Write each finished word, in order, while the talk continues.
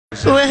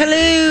Well,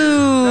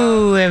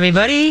 hello,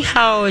 everybody.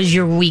 How has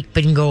your week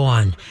been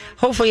going?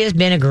 Hopefully, it's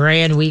been a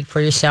grand week for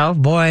yourself.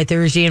 Boy,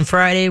 Thursday and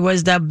Friday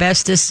was the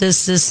bestest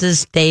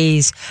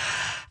days.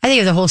 I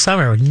think of the whole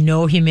summer with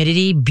no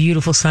humidity,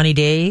 beautiful sunny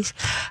days.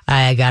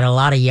 I got a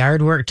lot of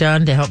yard work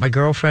done to help my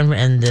girlfriend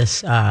and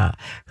this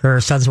her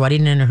son's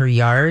wedding in her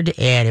yard,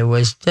 and it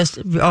was just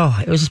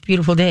it was a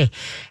beautiful day.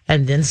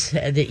 And then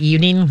the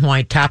evening, when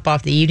I top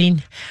off the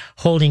evening,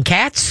 holding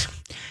cats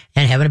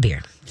and having a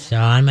beer. So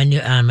on my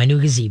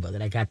new gazebo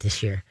that I got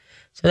this year.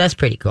 So that's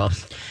pretty cool.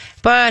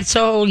 But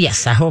so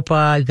yes, I hope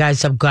you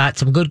guys have got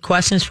some good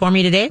questions for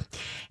me today.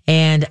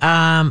 And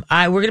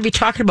we're going to be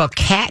talking about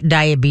cat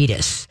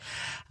diabetes.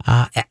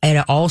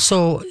 And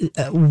also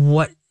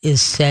what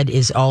is said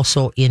is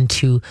also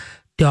into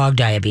dog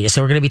diabetes.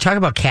 So we're going to be talking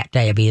about cat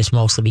diabetes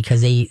mostly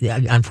because they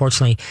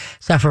unfortunately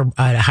suffer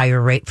at a higher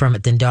rate from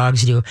it than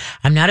dogs do.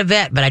 I'm not a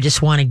vet, but I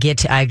just want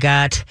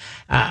to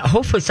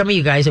hopefully some of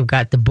you guys have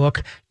got the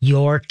book,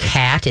 Your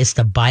Cat. It's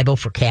the Bible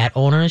for Cat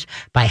Owners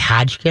by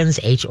Hodgkins,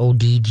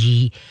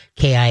 Hodgkins.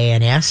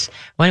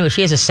 Well, anyway,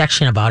 she has a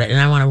section about it, and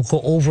I want to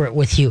go over it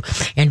with you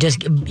and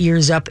just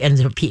ears up, and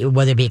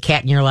whether it be a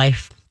cat in your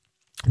life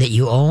that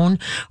you own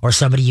or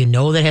somebody you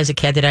know that has a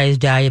cat that has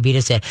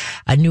diabetes, a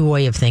new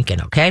way of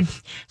thinking, okay?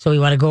 So we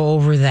want to go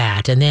over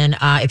that. And then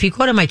if you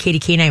go to my Katie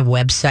K9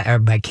 website or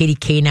my Katie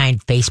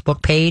K9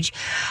 Facebook page,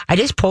 I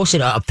just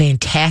posted a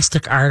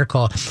fantastic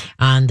article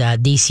on the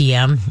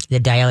DCM, the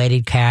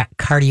dilated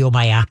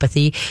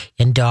cardiomyopathy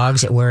in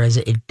dogs,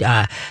 whereas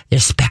they're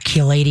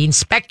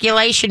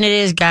speculation it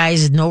is,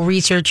 guys. No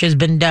research has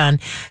been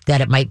done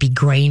that it might be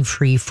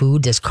grain-free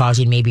food that's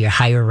causing maybe a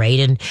higher rate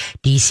in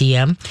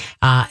DCM.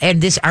 And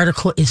this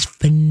article is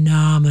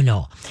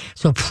phenomenal.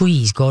 So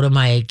please go to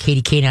my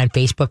Katie K9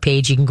 Facebook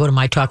page. You can go to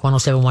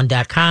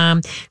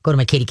mytalk1071.com, go to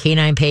my Katie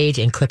K9 page,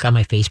 and click on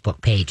my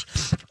Facebook page.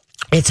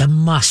 It's a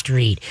must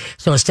read.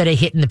 So instead of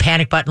hitting the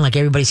panic button like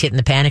everybody's hitting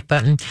the panic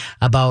button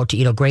about,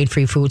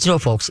 grain-free foods, no,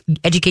 folks,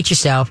 educate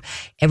yourself.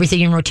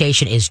 Everything in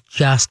rotation is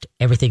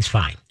everything's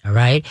fine. All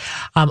right.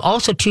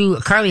 Also, too,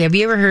 Carly, have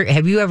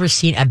you ever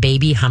seen a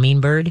baby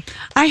hummingbird?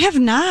 I have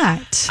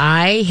not.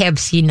 I have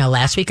seen.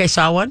 Last week I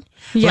saw one.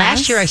 Yes.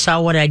 Last year I saw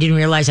one and I didn't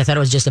realize. I thought it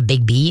was just a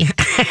big bee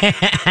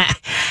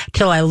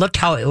till I looked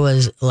how it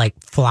was like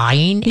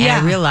flying, and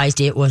I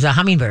realized it was a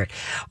hummingbird.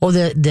 Well,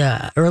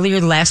 the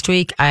earlier last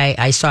week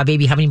I saw a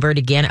baby hummingbird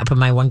again up in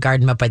my one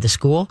garden up by the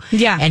school.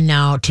 Yeah. And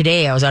now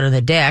today I was out on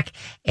the deck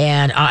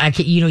and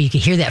you can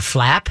hear that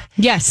flap.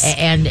 Yes.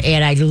 And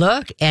I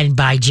look, and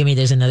by Jimmy,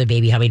 there's another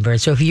baby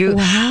hummingbird. So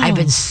I've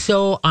been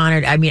so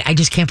honored. I mean, I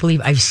just can't believe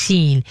I've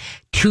seen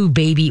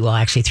three,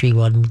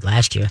 one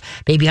last year,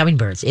 baby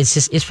hummingbirds.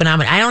 It's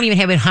phenomenal. I don't even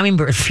have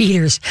hummingbird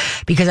feeders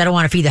because I don't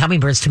want to feed the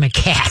hummingbirds to my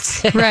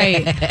cats.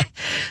 Right.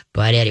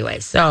 But anyway,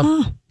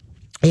 so.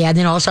 Yeah, and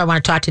then also I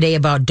want to talk today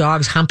about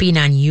dogs humping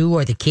on you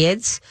or the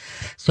kids.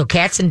 So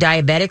cats and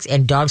diabetics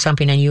and dogs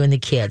humping on you and the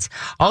kids.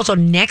 Also,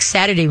 next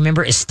Saturday,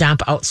 remember, is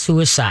Stomp Out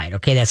Suicide.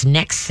 Okay, that's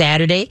next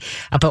Saturday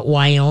up in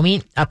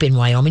Wyoming. You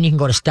can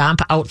go to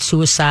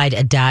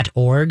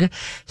stompoutssuicide.org,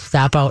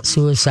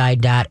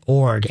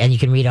 stompoutssuicide.org, and you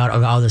can read out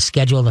all the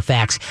schedule, the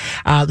facts.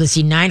 Let's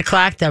see, 9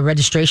 o'clock, the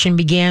registration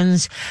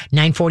begins.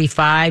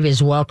 9:45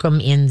 is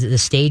welcome in the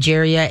stage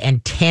area,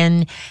 and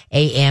 10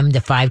 a.m.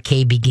 the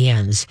 5K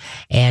begins.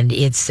 And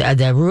it's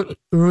the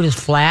route is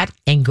flat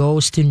and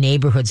goes to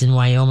neighborhoods in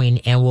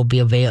Wyoming, and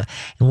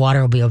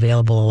water will be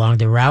available along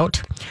the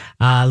route.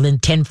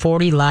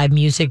 10:40 live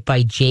music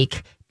by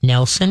Jake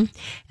Nelson.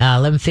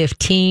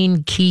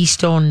 11:15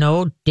 Keystone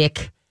Note,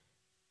 Dick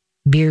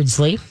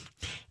Beardsley.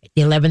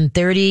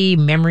 11:30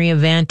 memory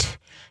event.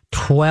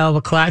 12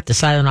 o'clock the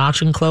silent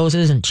auction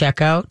closes and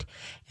checkout.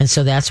 And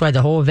so that's why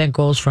the whole event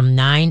goes from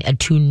 9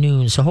 to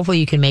noon. So hopefully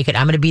you can make it.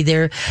 I'm going to be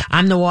there.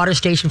 I'm the water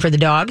station for the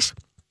dogs.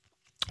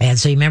 And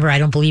so remember, I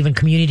don't believe in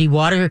community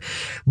water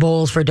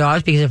bowls for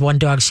dogs because if one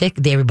dog's sick,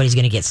 everybody's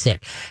going to get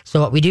sick. So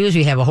what we do is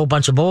we have a whole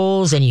bunch of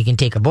bowls, and you can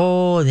take a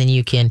bowl, and then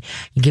you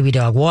give your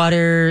dog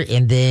water.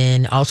 And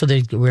then also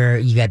there's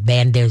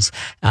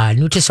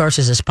Nutrisource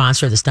is a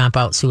sponsor of the Stomp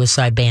Out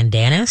Suicide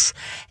bandanas.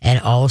 And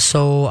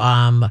also,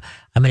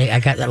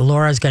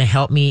 Laura's going to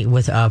help me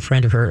with a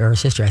friend of her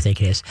sister, I think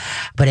it is.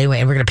 But anyway,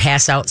 and we're going to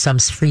pass out some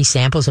free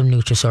samples of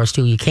Nutrisource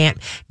too. You can't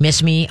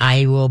miss me.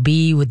 I will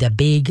be with the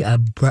big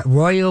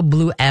Royal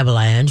Blue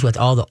Avalanche with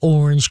all the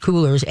orange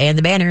coolers and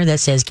the banner that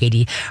says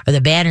Katie, or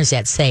the banners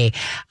that say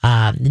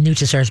the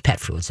Nutrisource Pet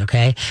Foods.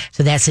 Okay,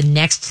 so that's the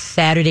next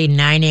Saturday,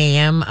 9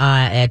 a.m.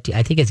 At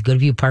I think it's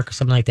Goodview Park or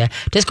something like that.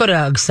 Just go to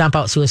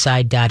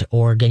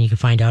stompoutssuicide.org and you can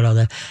find out all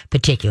the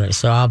particulars.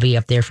 So I'll be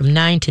up there from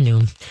 9 to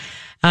noon.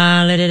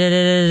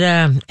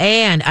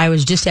 And I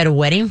was just at a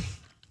wedding.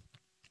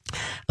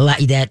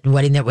 That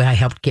wedding that I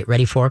helped get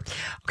ready for.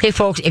 Okay,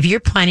 folks, if you're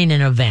planning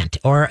an event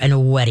or a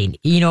wedding,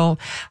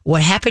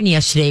 what happened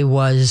yesterday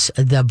was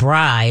the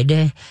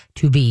bride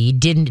to be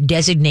didn't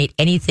designate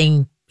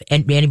anything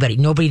anybody,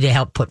 nobody to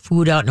help put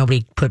food out,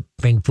 nobody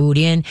bring food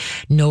in,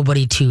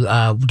 nobody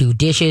to do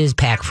dishes,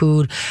 pack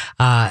food,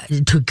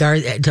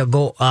 to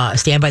go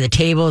stand by the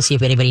table, see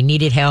if anybody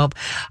needed help.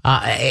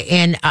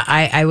 And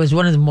I was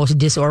one of the most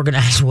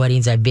disorganized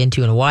weddings I've been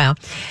to in a while.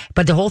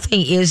 But the whole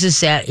thing is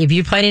that if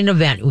you're planning an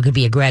event, it could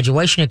be a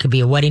graduation, it could be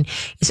a wedding.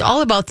 It's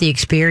all about the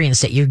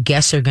experience that your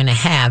guests are going to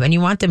have, and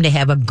you want them to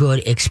have a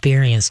good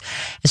experience.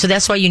 And so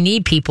that's why you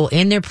need people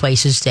in their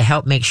places to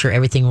help make sure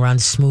everything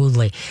runs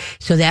smoothly.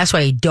 So that's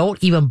why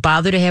don't even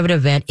bother to have an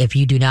event if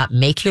you do not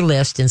make your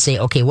list and say,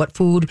 okay, what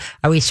food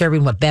are we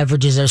serving? What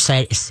beverages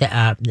are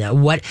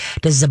what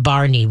does the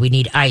bar need? We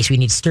need ice. We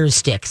need stir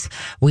sticks.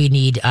 We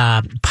need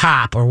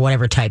pop or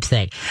whatever type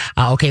thing.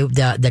 Okay,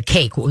 the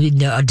cake,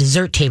 a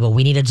dessert table.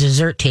 We need a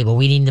dessert table.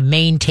 We need the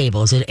main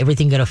table. Is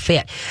everything going to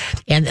fit?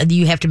 And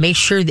you have to make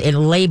sure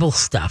and label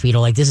stuff.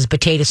 Like this is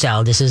potato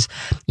salad. This is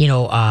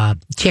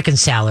chicken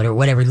salad or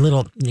whatever,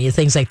 little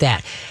things like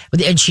that.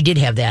 And she did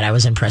have that. I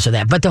was impressed with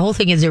that. But the whole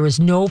thing is there was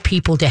no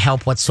people to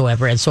help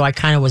whatsoever. And so I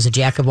kind of was a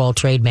jack of all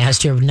trade,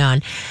 master of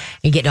none,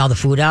 and getting all the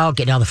food out,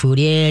 getting all the food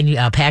in,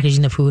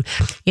 packaging the food,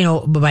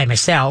 by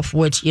myself,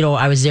 which,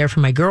 I was there for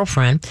my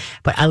girlfriend,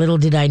 but little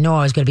did I know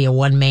I was going to be a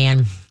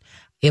one-man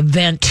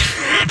event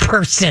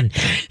person.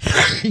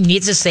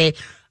 Needs to say,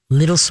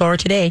 little sore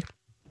today.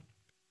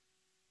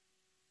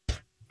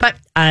 But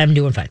I'm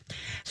doing fine.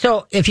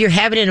 So if you're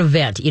having an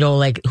event,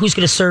 like who's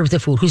going to serve the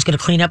food? Who's going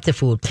to clean up the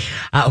food?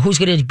 Who's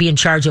going to be in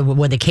charge of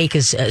when the cake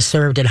is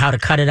served and how to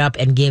cut it up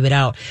and give it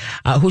out?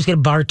 Who's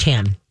going to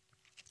bartend?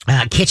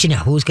 Kitchen,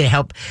 who's going to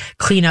help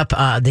clean up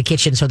the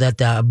kitchen so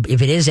that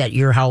if it is at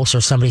your house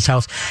or somebody's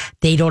house,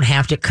 they don't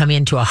have to come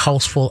into a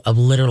house full of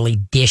literally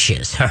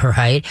dishes,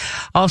 right?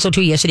 Also,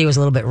 too, yesterday was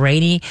a little bit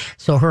rainy,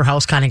 so her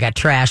house kind of got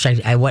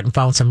trashed. I went and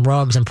found some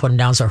rugs and put them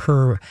down so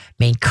her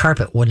main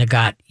carpet wouldn't have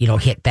got,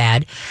 hit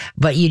bad.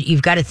 But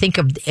you've got to think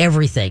of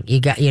everything. You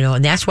got,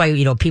 and that's why,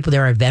 people,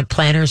 there are event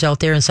planners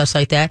out there and stuff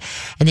like that,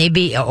 and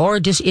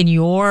or just in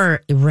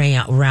your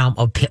realm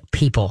of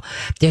people,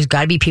 there's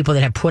got to be people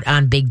that have put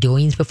on big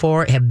doings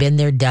before, have been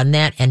there, done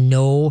that, and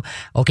know,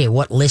 okay,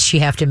 what lists you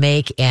have to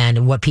make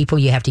and what people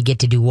you have to get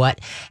to do what.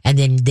 And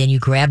then you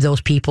grab those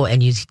people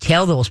and you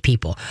tell those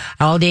people.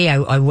 All day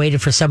I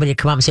waited for somebody to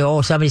come up and say,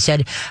 oh, somebody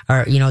said,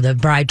 or, the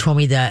bride told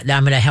me that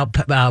I'm going to help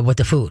with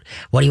the food.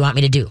 What do you want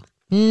me to do?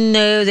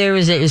 No, it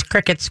was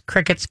crickets.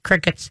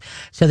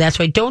 So that's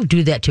why don't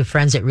do that to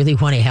friends that really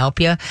want to help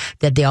you,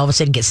 that they all of a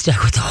sudden get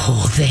stuck with the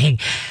whole thing.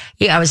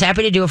 Yeah, I was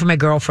happy to do it for my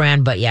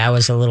girlfriend, but yeah, I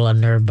was a little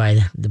unnerved by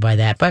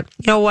that. But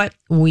you know what?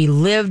 We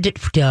lived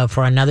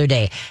for another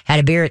day. Had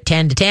a beer at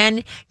 10 to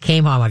 10,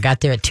 came home. I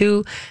got there at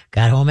 2,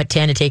 got home at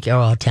 10 to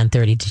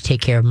 10:30 to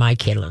take care of my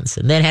kidlings,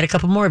 and then had a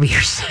couple more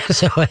beers.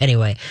 So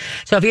anyway,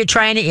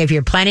 if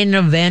you're planning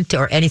an event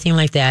or anything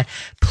like that,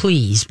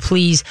 please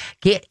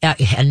get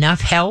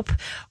enough help,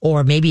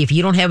 or maybe if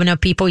you don't have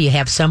enough people, you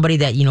have somebody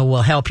that,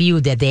 will help you,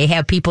 that they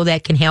have people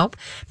that can help,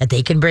 that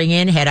they can bring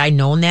in. Had I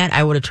known that,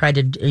 I would have tried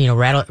to,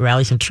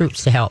 rally some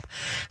troops to help.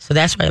 So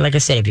that's why, like I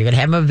said, if you're going to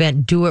have an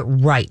event, do it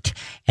right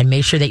and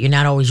make sure that you're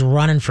not always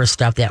running for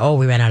stuff that,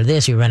 we ran out of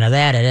this, we ran out of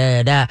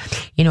that,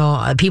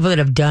 people that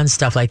have done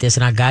stuff like this,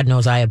 and God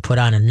knows I have put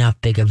on enough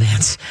big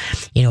events,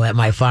 at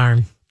my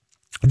farm,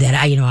 that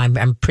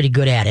I'm pretty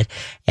good at it.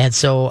 And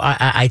so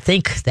I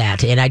think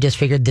that, and I just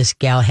figured this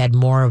gal had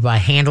more of a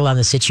handle on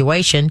the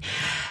situation.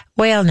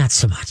 Well, not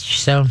so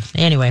much. So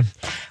anyway,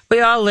 we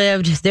all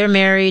lived. They're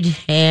married,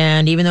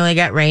 and even though they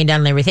got rained on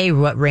and everything, hey,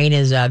 what rain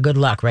is good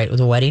luck, right,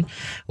 with a wedding?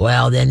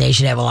 Well, then they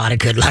should have a lot of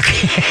good luck.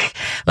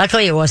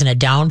 Luckily, it wasn't a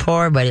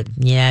downpour, but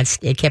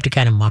it kept it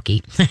kind of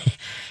mucky.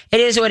 It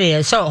is what it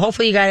is. So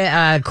hopefully you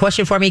got a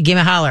question for me. Give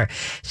me a holler.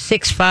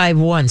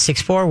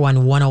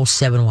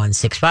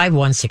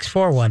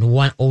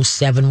 651-641-1071.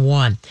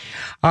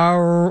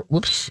 651-641-1071.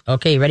 Whoops.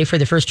 Okay, ready for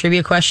the first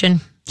trivia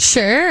question?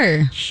 Sure.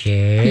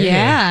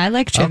 Yeah, I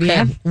like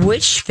trivia. Okay.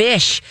 Which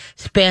fish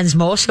spends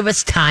most of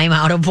its time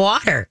out of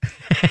water?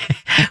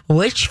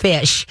 Which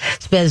fish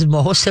spends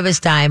most of its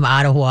time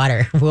out of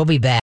water? We'll be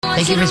back.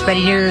 Thank you for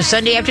spending your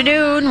Sunday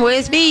afternoon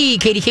with me,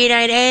 Katie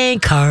K9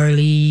 and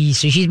Carly.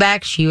 So she's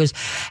back. She was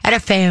at a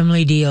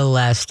family deal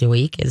last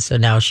week, and so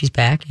now she's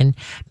back and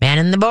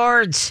manning the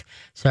boards.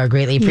 So I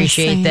greatly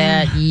appreciate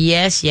that.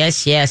 Yes.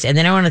 And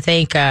then I want to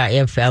thank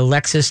if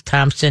Alexis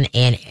Thompson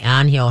and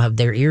Anhill have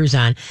their ears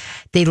on.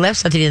 They left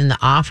something in the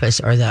office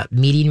or the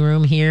meeting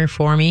room here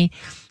for me.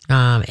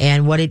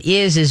 And what it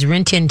is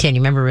Rin Tin Tin.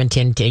 You remember Rin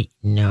Tin Tin?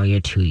 No, you're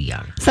too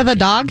young. Is that the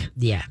dog?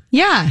 Yeah.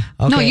 Yeah.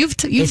 Okay. No, you've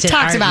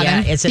talked about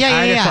him. It's an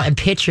article and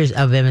pictures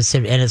of him,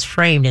 and it's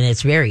framed, and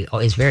it's very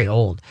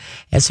old.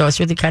 And so it's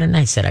really kind of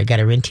nice that I got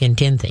a Rin Tin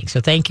Tin thing. So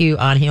thank you,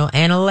 Anhill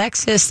and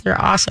Alexis. They're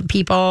awesome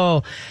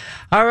people.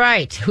 All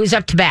right, who's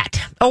up to bat?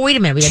 Oh, wait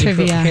a minute. We got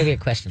a trivia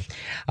question.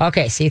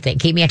 Okay, see,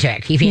 keep me on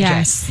track.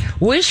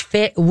 Which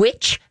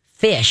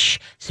fish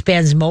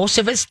spends most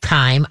of its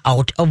time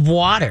out of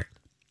water?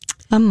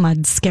 A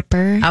mud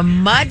skipper. A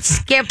mud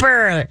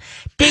skipper.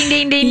 Ding,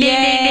 ding, ding, ding,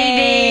 ding, ding,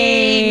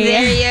 ding.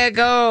 There you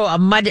go. A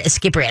mud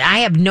skipper. I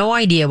have no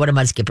idea what a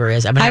mud skipper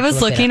is. I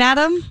was looking at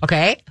them.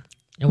 Okay.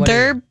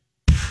 They're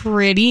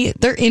pretty.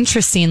 They're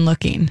interesting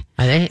looking.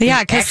 Are they?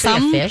 Yeah, because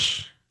some a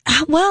fish.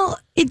 Well,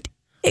 it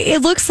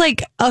looks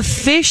like a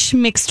fish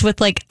mixed with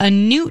like a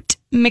newt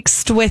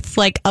mixed with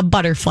like a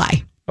butterfly.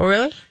 Oh,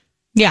 really?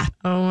 Yeah.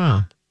 Oh,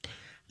 wow.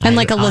 And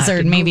like a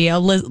lizard, maybe a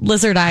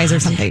lizard eyes or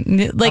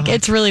something. Like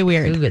it's really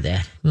weird. Look at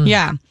that.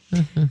 Yeah.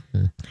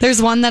 There's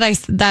one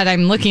that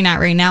I'm looking at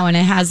right now, and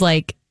it has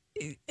like,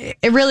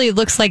 it really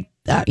looks like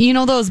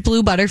those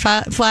blue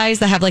butterflies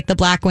that have like the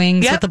black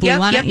wings with the blue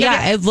on it.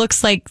 Yeah, it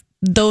looks like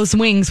those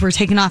wings were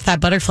taken off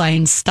that butterfly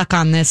and stuck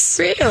on this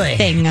thing. Oh,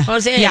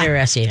 it's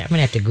interesting. I'm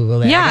gonna have to Google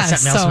that. Yeah, I got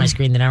something else on my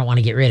screen that I don't want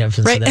to get rid of,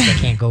 so that I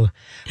can't go.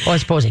 Well, I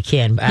suppose I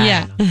can, but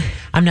I don't know.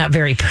 I'm not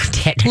very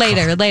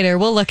technical. Later,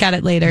 we'll look at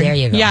it later. There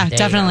you go. Yeah,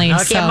 definitely.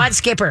 Okay, mud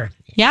skipper.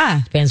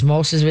 Yeah. Spends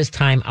most of his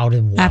time out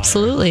of water.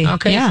 Absolutely.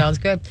 Okay, sounds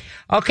good.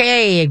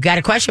 Okay, got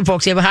a question,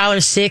 folks. You have a holler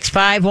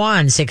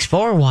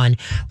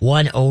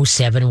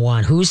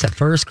 651-641-1071. Who's the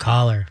first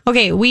caller?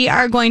 Okay, we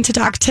are going to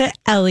talk to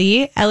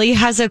Ellie. Ellie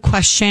has a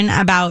question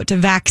about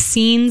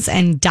vaccines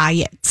and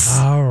diets.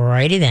 All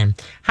righty then.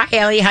 Hi,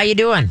 Ellie. How you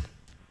doing?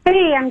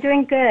 Hey, I'm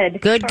doing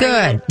good. Good.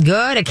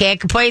 I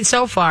can't complain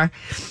so far.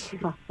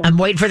 Awesome. I'm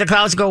waiting for the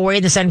clouds to go away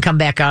and the sun come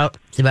back out,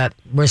 but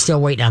we're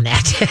still waiting on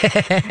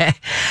that.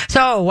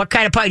 So, what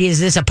kind of puppy?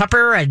 Is this a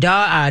pupper, a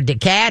dog, a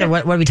cat, or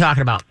what are we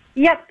talking about?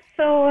 Yep.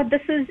 So,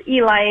 this is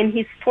Eli, and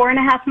he's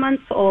 4.5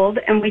 months old,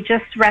 and we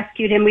just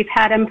rescued him. We've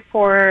had him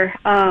for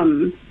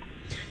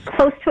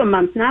close to a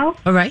month now.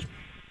 All right.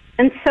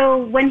 And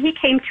so, when he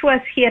came to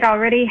us, he had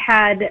already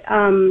had...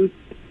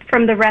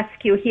 from the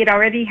rescue, he had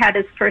already had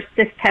his first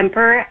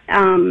distemper.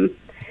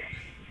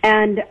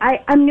 And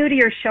I'm new to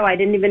your show. I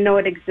didn't even know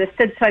it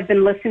existed, so I've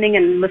been listening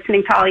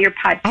to all your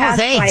podcasts. Oh,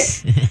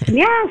 thanks.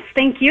 Yes,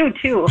 thank you,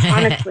 too,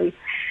 honestly.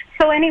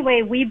 So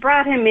anyway, we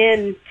brought him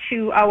in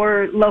to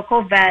our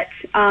local vet,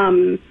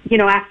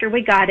 after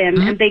we got him,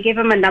 and they gave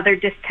him another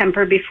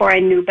distemper before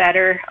I knew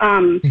better.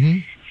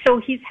 So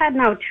he's had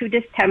now 2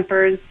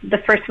 distempers. The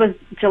first was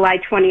July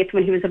 20th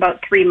when he was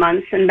about 3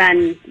 months, and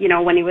then,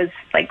 when he was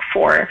like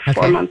 4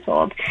 months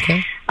old.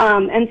 Okay.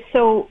 And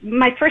so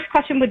my first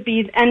question would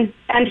be, and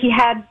he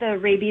had the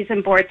rabies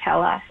and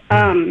Bordetella.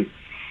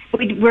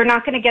 We're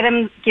not going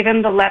to give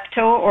him the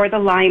lepto or the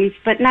Lyme's,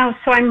 but now,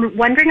 so I'm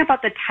wondering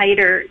about the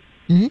titer.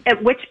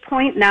 At which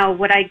point now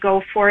would I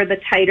go for the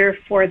titer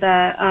for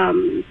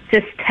the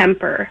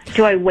distemper?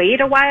 Do I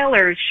wait a while,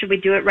 or should we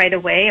do it right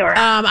away? Or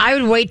I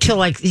would wait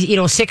till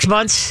 6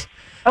 months.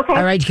 Okay.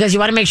 All right, because you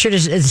want to make sure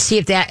to see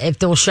if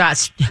those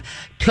shots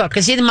took.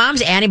 Because the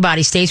mom's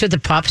antibody stays with the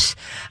pups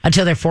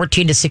until they're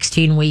 14 to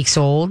 16 weeks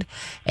old,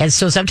 and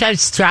so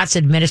sometimes shots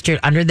administered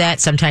under that,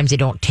 sometimes they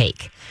don't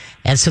take.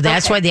 And so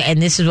that's why and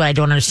this is what I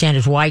don't understand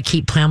is why I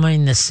keep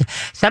plowing this.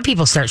 Some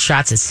people start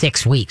shots at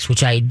 6 weeks,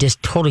 which I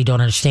just totally don't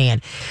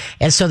understand.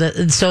 And so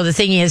the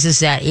thing is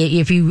that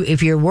if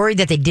you're worried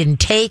that they didn't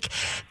take,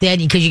 then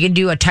because you can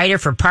do a titer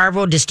for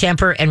parvo,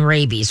 distemper, and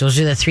rabies. Those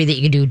are the 3 that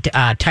you can do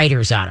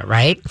titers on it,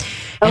 right? Okay.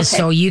 And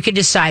so you can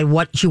decide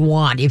what you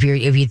want. If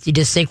you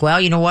just think, well,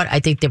 you know what,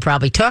 I think they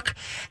probably took,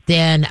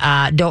 then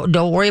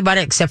don't worry about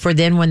it. Except for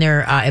then when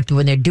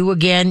they're due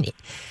again.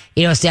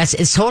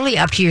 It's totally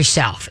up to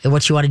yourself and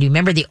what you want to do.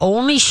 Remember, the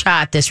only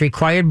shot that's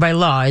required by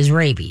law is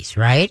rabies,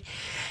 right?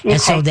 Okay. And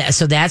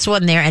so that's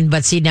one there.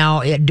 But see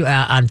now,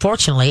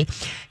 unfortunately,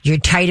 your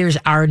titers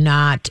are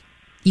not.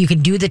 You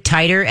can do the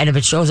titer, and if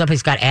it shows up,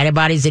 it's got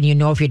antibodies. Then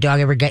if your dog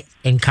ever get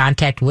in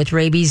contact with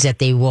rabies, that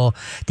they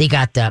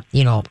got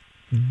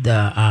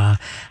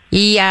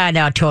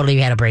totally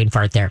had a brain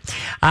fart there.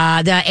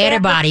 The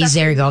antibodies,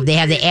 there you go. They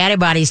have the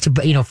antibodies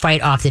to,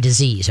 fight off the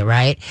disease, all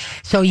right?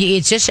 So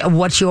it's just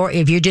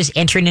if you're just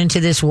entering into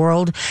this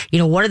world,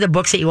 one of the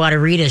books that you want to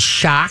read is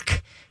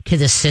Shock to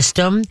the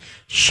System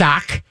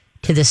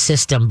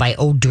by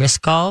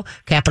O'Driscoll,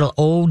 capital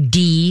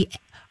ODRISCOLL.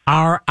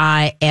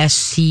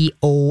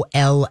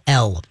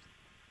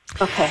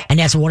 Okay. And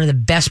that's one of the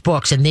best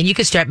books. And then you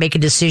can start making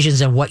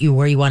decisions on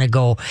where you want to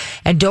go.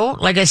 And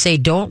don't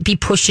be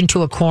pushed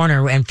into a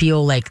corner and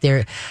feel like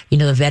the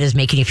vet is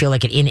making you feel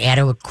like an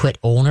inadequate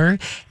owner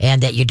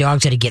and that your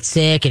dog's going to get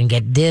sick and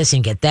get this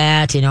and get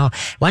that.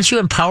 Once you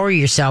empower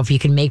yourself, you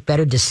can make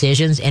better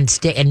decisions and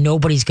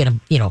nobody's going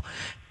to,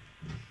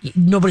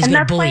 nobody's going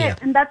to bully you.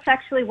 And that's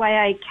actually why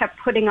I kept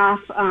putting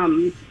off,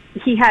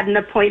 he had an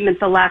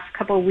appointment the last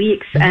couple of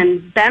weeks.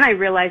 And then I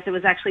realized it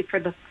was actually for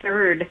the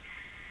 3rd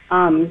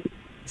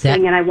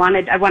thing, and I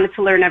wanted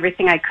to learn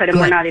everything I could, and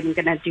we're not even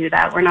going to do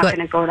that. We're not going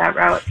to go that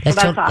route. That's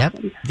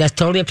awesome. Yep. That's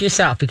totally up to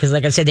yourself, because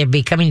like I said, they're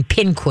becoming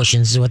pin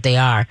cushions is what they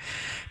are.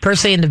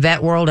 personally in the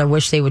vet world, I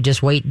wish they would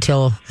just wait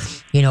until,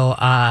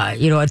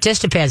 it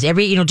just depends.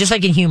 Just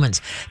like in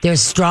humans,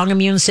 there's strong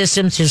immune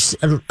systems, there's,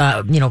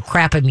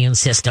 crap immune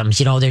systems.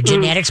 Their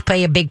genetics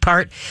play a big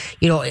part.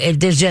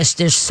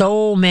 There's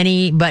so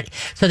many,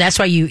 so that's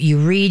why you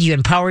read, you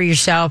empower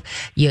yourself,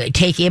 you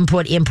take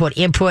input,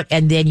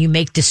 and then you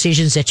make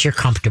decisions that you're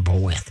comfortable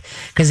with.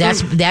 Because I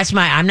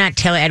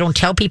don't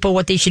tell people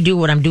what they should do.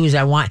 What I'm doing is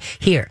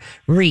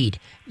read.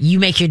 You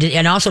make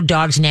and also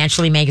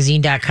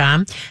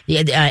dogsnaturallymagazine.com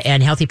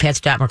and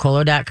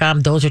healthypets.mercolo.com.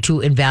 Those are two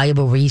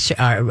invaluable where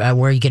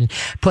you can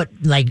put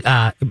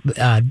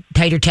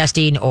titer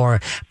testing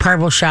or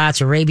parvo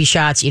shots or rabies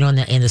shots, in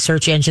the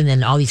search engine.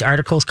 Then all these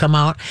articles come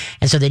out.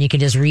 And so then you can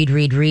just read,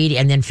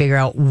 and then figure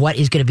out what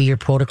is going to be your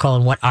protocol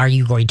and what are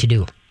you going to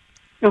do.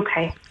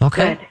 Okay.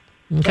 Okay.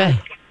 Good. Okay.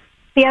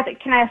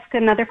 Can I ask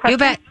another question? You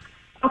bet.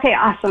 Okay,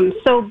 awesome.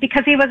 So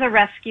because he was a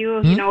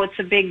rescue, it's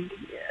a big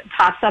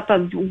toss-up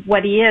of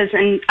what he is.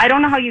 And I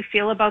don't know how you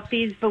feel about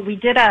these, but we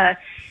did a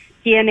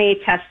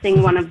DNA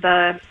testing, one of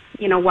the,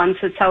 ones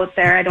that's out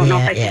there. I don't know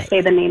if I can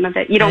say the name of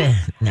it. You don't?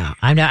 No,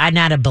 I'm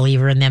not a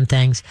believer in them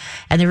things.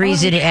 And the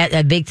reason,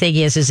 a big thing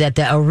is that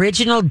the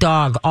original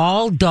dog,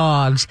 all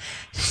dogs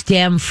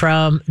stem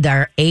from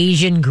their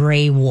Asian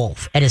gray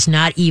wolf. And it's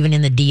not even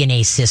in the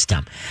DNA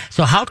system.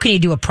 So how can you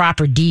do a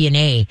proper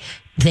DNA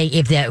thing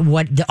if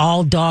what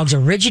all dogs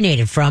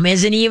originated from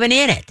isn't even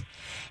in it?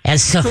 And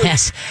so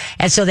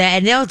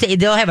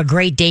they'll have a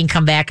Great Dane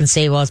come back and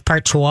say, well, it's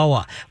part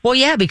Chihuahua. Well,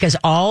 yeah, because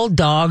all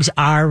dogs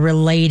are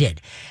related.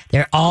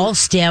 They're all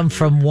stem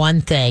from one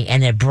thing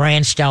and they're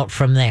branched out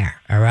from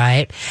there. All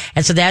right.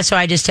 And so that's why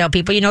I just tell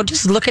people,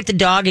 just look at the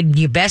dog and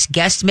your best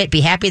guesstimate, be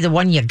happy with the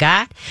one you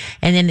got.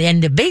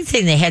 And the big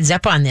thing that heads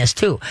up on this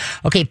too.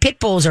 Okay. Pit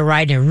bulls are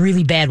riding a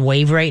really bad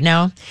wave right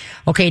now.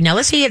 Okay. Now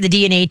let's say you have the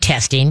DNA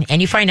testing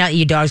and you find out that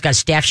your dog's got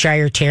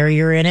Staffordshire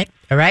Terrier in it.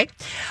 All right.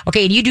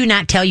 Okay. And you do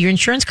not tell your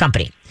insurance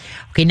company.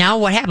 Okay, now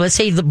what happened? Let's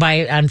say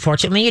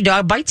unfortunately, your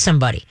dog bites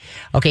somebody.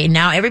 Okay,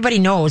 now everybody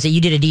knows that you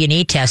did a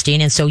DNA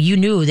testing, and so you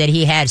knew that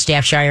he had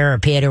Staffordshire or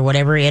Pit or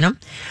whatever in him.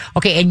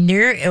 Okay,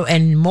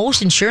 and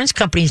most insurance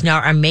companies now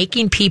are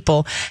making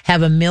people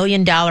have $1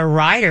 million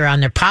rider on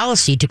their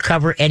policy to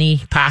cover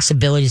any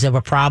possibilities of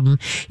a problem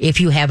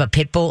if you have a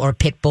pit bull or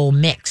pit bull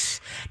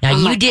mix. Now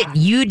you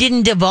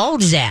didn't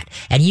divulge that,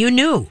 and you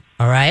knew.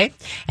 All right.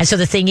 And so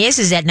the thing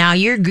is that now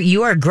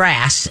you are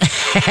grass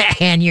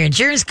and your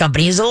insurance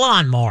company is a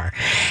lawnmower.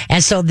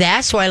 And so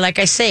that's why, like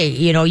I say,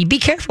 you be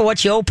careful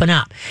what you open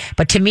up.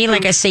 But to me,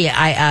 like I say,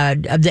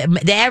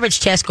 the average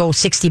test goes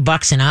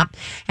 $60 and up.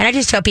 And I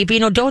just tell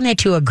people, donate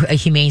to a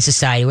humane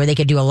society where they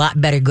could do a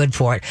lot better good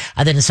for it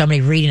other than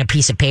somebody reading a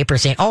piece of paper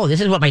saying, oh, this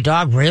is what my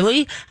dog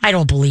really? I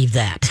don't believe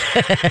that.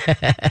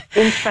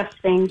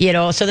 Interesting.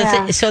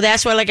 So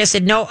that's why, like I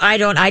said, no, I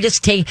don't. I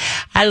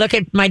look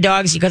at my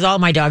dogs because all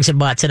my dogs are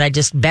butts and I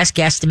just best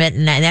guesstimate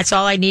and that's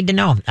all I need to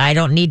know. I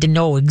don't need to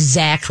know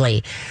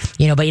exactly,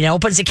 but it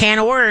opens a can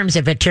of worms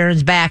if it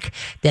turns back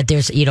that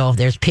there's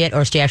Pit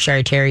or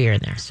Staffordshire Terrier in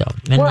there. So,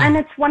 and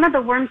it's one of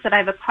the worms that I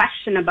have a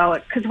question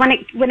about because when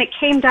it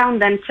came down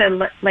then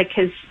to like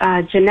his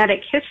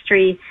genetic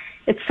history,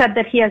 it said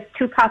that he has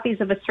 2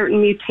 copies of a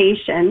certain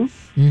mutation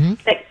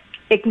that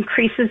it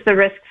increases the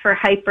risk for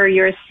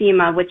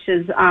hyperuricemia, which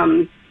is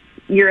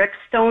uric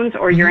stones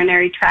or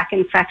urinary tract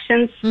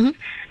infections.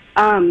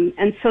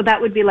 And so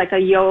that would be like a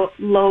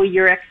low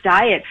uric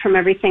diet from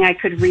everything I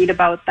could read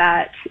about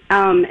that.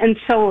 And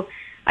so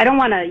I don't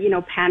want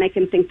to, panic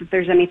and think that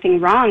there's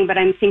anything wrong, but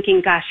I'm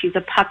thinking, gosh, she's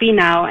a puppy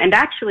now. And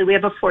actually we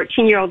have a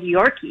 14-year-old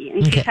Yorkie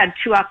and she's had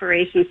 2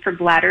 operations for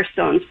bladder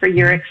stones for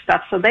uric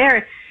stuff. So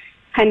they're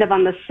kind of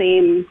on the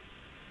same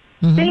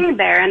thing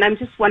there. And I'm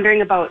just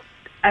wondering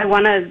I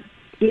want to,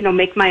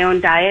 make my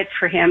own diet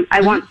for him.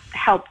 I want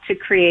help to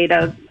create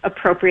a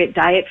appropriate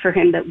diet for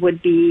him that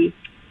would be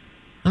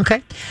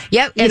okay.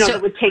 Yep.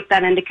 That would take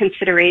that into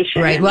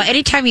consideration. Right. Well,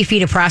 anytime you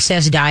feed a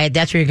processed diet,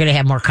 that's where you're going to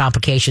have more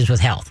complications with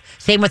health.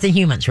 Same with the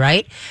humans,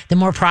 right? The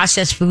more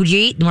processed food you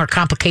eat, the more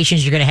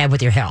complications you're going to have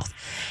with your health.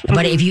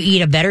 But if you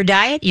eat a better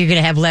diet, you're going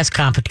to have less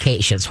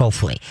complications,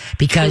 hopefully,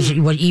 because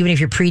even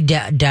if you're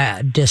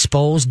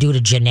predisposed due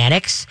to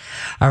genetics,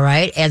 all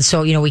right? And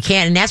so, we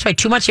can't, and that's why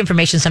too much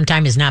information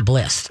sometimes is not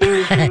bliss.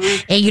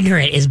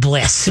 Ignorant is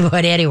bliss.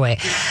 But anyway,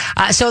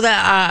 so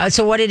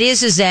what it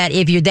is that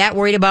if you're that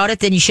worried about it,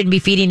 then you shouldn't be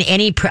feeding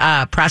any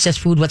processed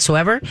food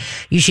whatsoever.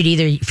 You should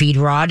either feed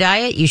raw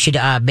diet, you should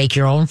make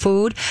your own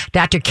food.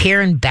 Dr.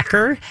 Karen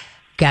Becker,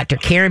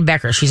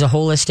 she's a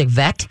holistic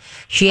vet.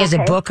 She has a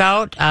book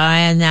out,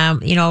 and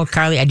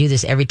Carly, I do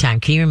this every time.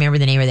 Can you remember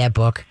the name of that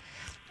book?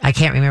 I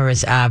can't remember.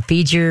 It's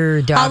Feed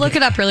Your Dog. I'll look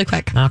it up really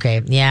quick.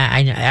 Okay. Yeah.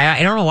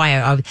 I don't know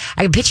why. I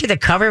can picture the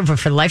cover, but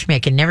for the life of me, I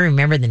can never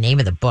remember the name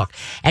of the book.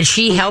 And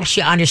she helps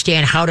you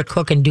understand how to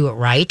cook and do it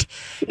right.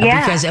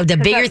 Yeah. Because the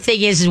bigger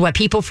thing is what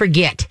people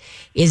forget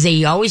is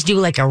they always do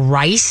like a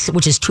rice,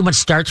 which is too much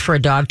starch for a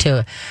dog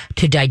to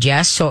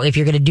digest. So if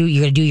you're going to do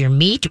your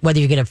meat,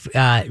 whether you're going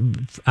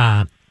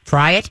to,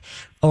 Fry it.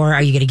 Or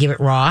are you going to give it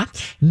raw?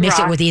 Mix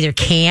it with either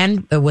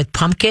canned with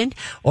pumpkin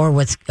or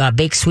with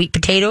baked sweet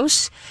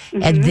potatoes.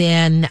 And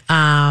then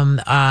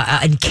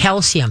and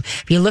calcium.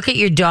 If you look at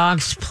your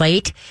dog's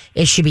plate,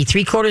 it should be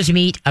 3/4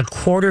 meat,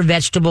 1/4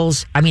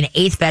 vegetables,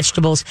 1/8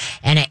 vegetables,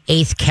 and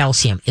 1/8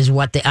 calcium is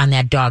what on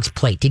that dog's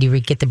plate. Did you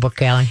get the book,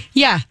 Callie?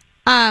 Yeah.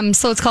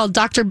 So it's called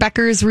Dr.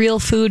 Becker's Real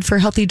Food for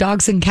Healthy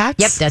Dogs and Cats?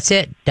 Yep, that's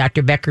it.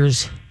 Dr.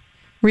 Becker's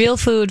Real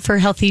Food for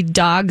Healthy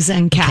Dogs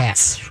and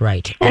Cats.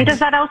 Right. And does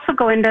that also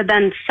go into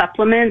then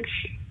supplements?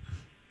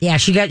 Yeah,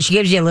 she gives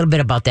you a little bit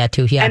about that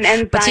too. Yeah, and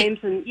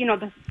enzymes and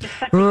the stuff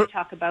that you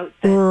talk about.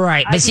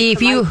 Right, but see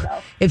if you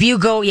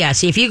go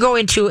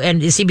into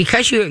and see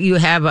because you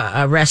have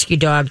a rescue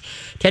dog,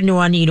 10 to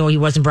 1, he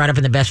wasn't brought up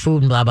in the best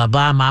food and blah blah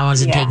blah. Mom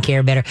wasn't taking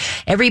care of better.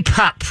 Every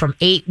pup from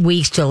 8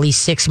 weeks to at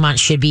least 6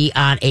 months should be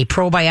on a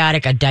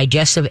probiotic, a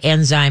digestive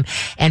enzyme,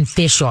 and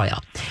fish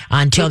oil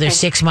until they're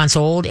 6 months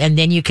old, and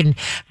then you can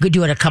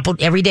do it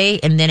every day,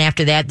 and then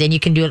after that, then you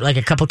can do it like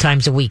a couple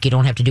times a week. You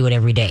don't have to do it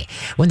every day.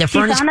 When the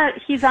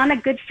He's on a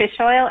good fish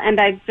oil, and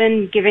I've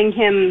been giving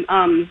him,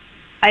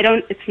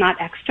 it's not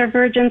extra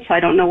virgin, so I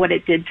don't know what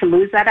it did to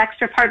lose that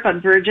extra part, but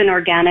virgin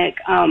organic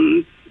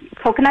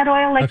coconut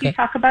oil, like you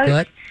talk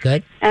about.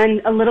 Good.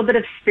 And a little bit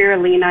of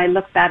spirulina. I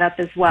looked that up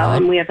as well,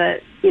 and we have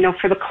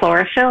for the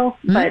chlorophyll,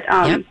 but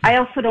I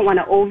also don't want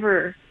to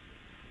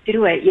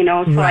overdo it,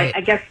 so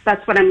I guess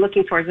that's what I'm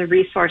looking for is a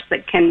resource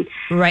that can...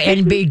 Right,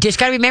 and just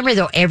got to remember,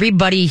 though,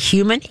 everybody,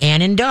 human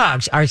and in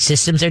dogs, our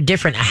systems are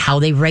different, how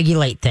they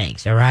regulate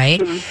things, all right?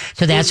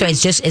 So that's why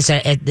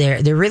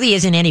there really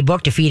isn't any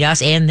book to feed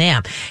us and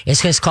them.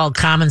 It's just called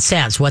common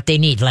sense, what they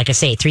need. Like I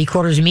say,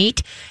 3/4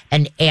 meat,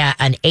 an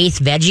 1/8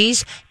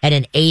 veggies, and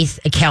an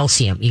 1/8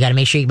 calcium. You got to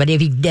make sure, but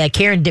if you,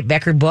 Karen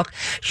Becker book,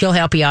 she'll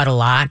help you out a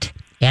lot.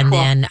 And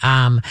then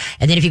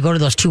if you go to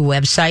those two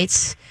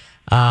websites,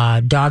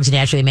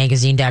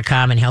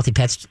 dogsnaturallymagazine.com and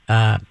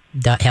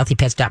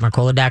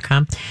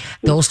healthypets.mercola.com.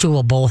 Those two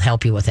will both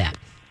help you with that.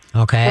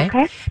 Okay?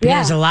 Because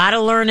there's a lot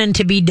of learning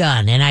to be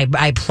done, and I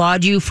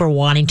applaud you for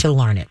wanting to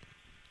learn it.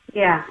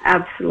 Yeah,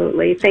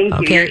 absolutely. Thank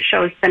you. Your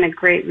show's been a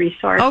great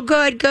resource. Oh,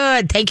 good.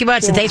 Thank you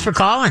much, and thanks for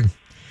calling.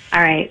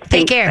 All right.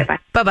 Take care.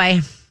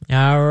 Bye-bye.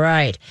 All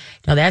right.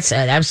 Now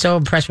I'm so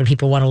impressed when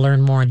people want to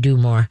learn more and do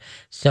more.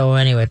 So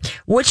anyway,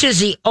 which is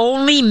the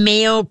only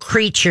male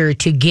creature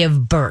to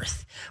give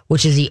birth?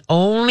 Which is the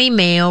only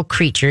male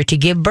creature to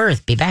give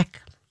birth? Be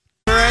back.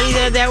 All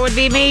right, that would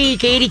be me,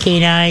 Katie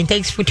K9.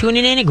 Thanks for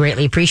tuning in. I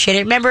greatly appreciate it.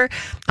 Remember,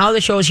 all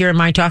the shows here in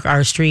My Talk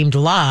are streamed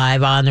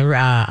live on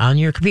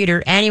your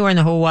computer anywhere in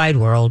the whole wide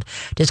world.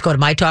 Just go to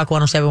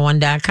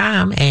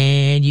mytalk1071.com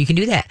and you can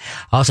do that.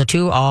 Also,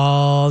 too,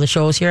 all the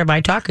shows here at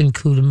My Talk,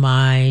 including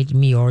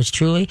yours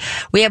truly,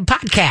 we have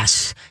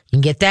podcasts. You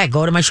can get that.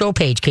 Go to my show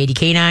page,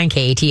 KDK9,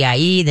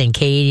 KATIE, then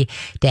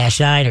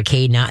K-9 or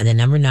K9, the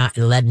number 9,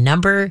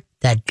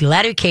 that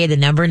letter K, the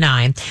number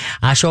 9,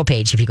 show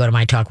page. If you go to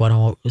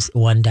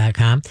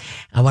mytalk101.com,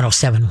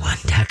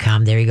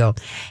 1071.com, there you go.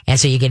 And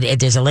so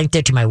there's a link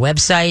there to my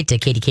website, to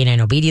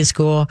KDK9 Obedience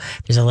School.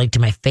 There's a link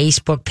to my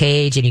Facebook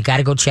page, and you got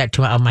to go check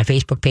on my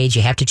Facebook page.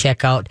 You have to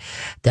check out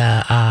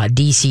the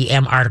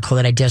DCM article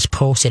that I just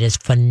posted. It's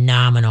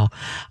phenomenal.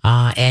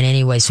 And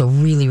anyway, so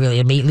really, really,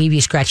 it may leave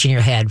you scratching your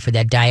head for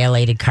that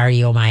dilated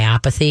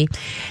cardiomyopathy.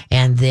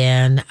 And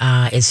then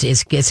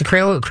it's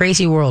a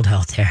crazy world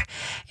out there.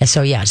 And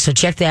so, so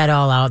check that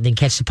all out and then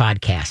catch the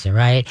podcast, all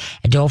right?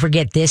 And don't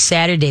forget, this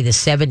Saturday, the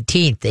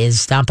 17th,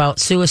 is Stomp Out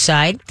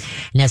Suicide,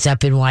 and that's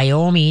up in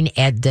Wyoming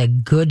at the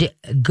Good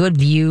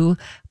View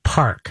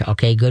Park.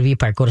 Okay, Good View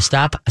Park. Go to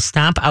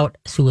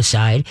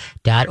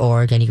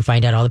stompoutsuicide.org and you can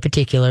find out all the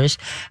particulars.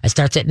 It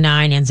starts at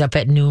 9, ends up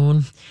at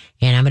noon.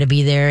 And I'm going to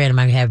be there, and I'm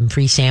going to have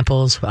free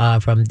samples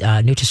from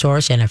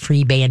Nutrisource and a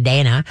free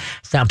bandana,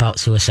 Stomp Out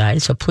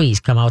Suicide. So please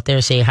come out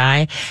there, say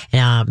hi.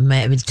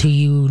 And to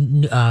you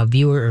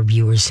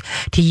viewers,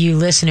 to you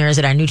listeners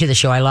that are new to the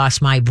show, I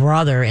lost my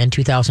brother in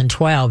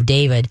 2012,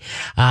 David,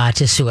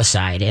 to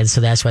suicide. And so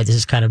that's why this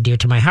is kind of dear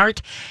to my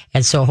heart.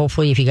 And so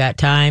hopefully if you got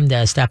time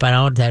to stop on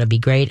out, that'll be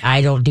great.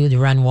 I don't do the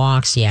run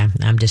walks. Yeah,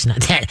 I'm just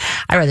not that.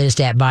 I'd rather just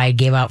stop by,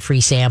 give out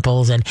free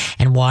samples, and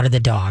water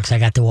the dogs. I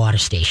got the water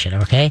station,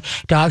 okay?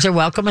 Dogs are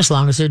welcome as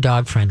long as they're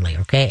dog friendly,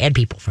 okay? And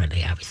people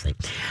friendly, obviously.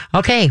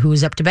 Okay,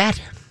 who's up to bat?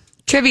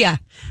 Trivia.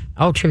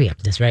 Oh, trivia.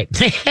 That's right.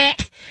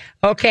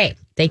 Okay.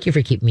 Thank you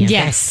for keeping me on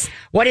Yes. track.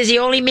 What is the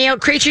only male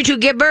creature to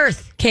give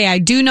birth? Okay, I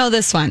do know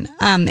this one.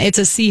 It's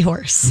a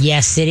seahorse.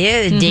 Yes, it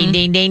is. Mm-hmm. Ding,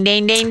 ding, ding,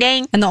 ding, ding,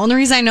 ding. And the only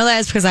reason I know that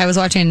is because I was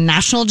watching a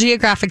National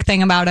Geographic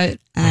thing about it,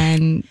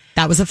 and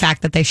that was a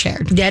fact that they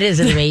shared. That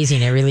is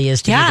amazing. It really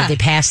is. To me that they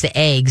pass the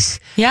eggs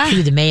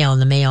through the male,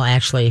 and the male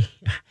actually...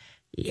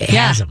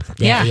 has them.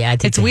 Yeah. I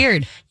think it's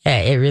weird.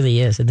 Yeah, it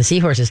really is. And the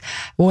seahorses,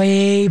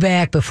 way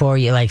back before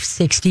you, like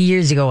 60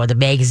 years ago, with the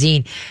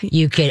magazine,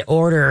 you could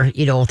order,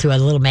 through a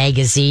little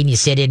magazine. You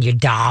send in your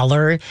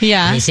 $1.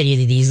 Yeah. And they send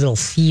you these little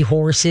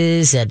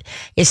seahorses, and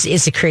it's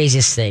the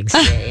craziest things.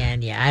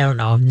 And I don't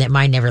know.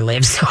 Mine never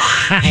lived, so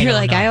You're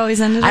like, I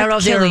always ended up I don't know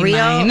if they were real.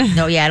 Mine.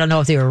 No, I don't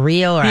know if they were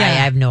real, or I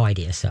have no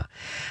idea. So,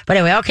 but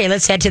anyway, okay,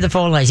 let's head to the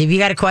phone lines. If you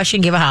got a question,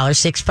 give a holler,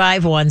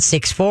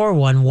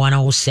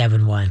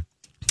 651-641-1071.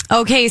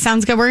 Okay,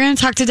 sounds good. We're going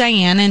to talk to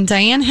Diane, and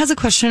Diane has a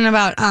question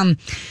about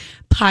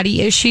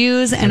potty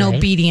issues and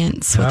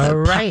obedience with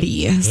a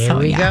puppy. Here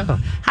we go.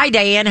 Hi,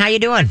 Diane. How you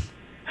doing?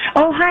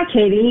 Oh, hi,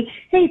 Katie.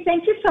 Hey,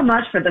 thank you so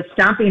much for the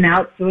stomping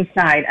out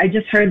suicide. I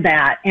just heard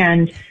that,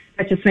 and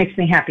that just makes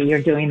me happy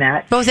you're doing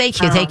that. Oh,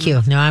 thank you. Thank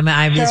you. No,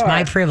 it's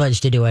my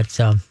privilege to do it.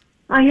 So.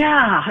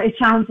 Yeah, it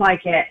sounds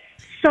like it.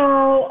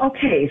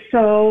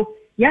 So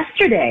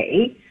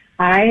yesterday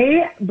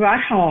I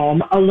brought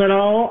home a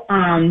little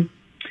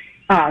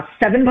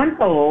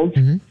 7-month-old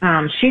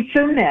Shih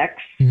Tzu mix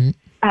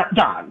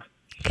dog.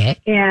 Okay.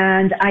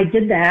 And I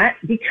did that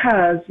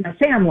because my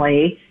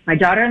family, my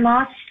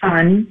daughter-in-law's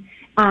son,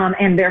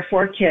 and their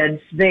 4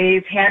 kids,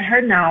 they've had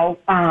her now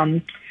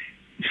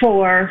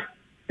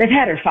they've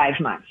had her 5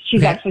 months.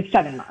 She's actually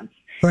 7 months.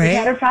 Right. They've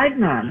had her 5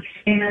 months.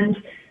 And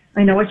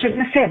I know what you're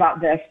going to say about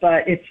this,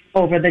 but it's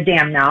over the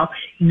dam now.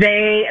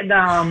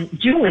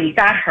 Julie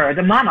got her,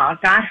 the mama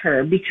got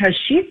her because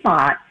she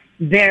thought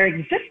their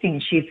existing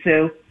Shih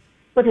Tzu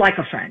would like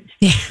a friend.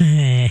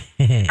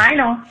 I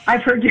know.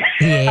 I've heard you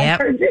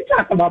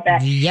talk about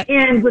that. Yep.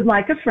 And would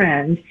like a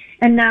friend.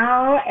 And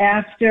now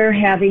after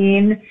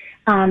having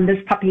this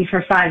puppy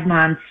for 5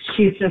 months,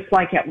 she's just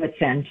like at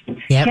wit's end.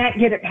 Yep. Can't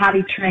get it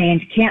potty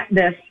trained, can't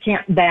this,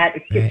 can't that.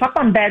 It's up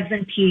on beds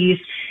and pees.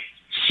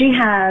 She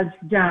has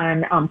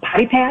done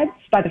potty pads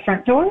by the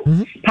front door,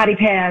 potty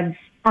pads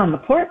on the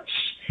porch,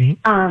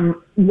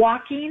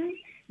 walking.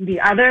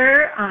 The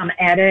other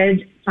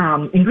added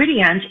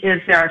ingredient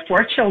is there are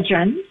 4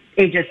 children,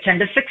 ages 10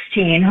 to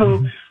 16,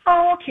 who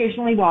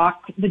occasionally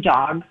walk the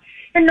dog,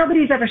 and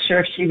nobody's ever sure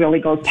if she really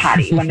goes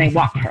potty when they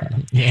walk her.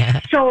 Yeah.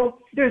 So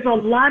there's a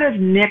lot of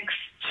mixed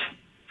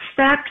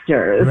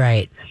factors.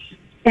 Right.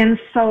 And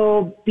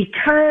so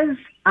because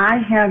I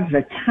have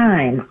the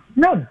time,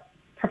 no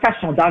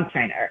professional dog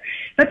trainer,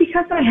 but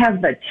because I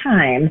have the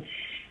time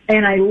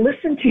and I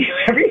listen to you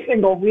every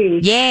single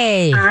week.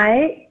 Yay.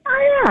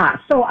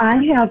 So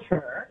I have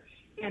her,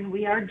 and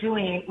we're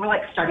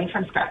like starting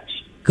from scratch.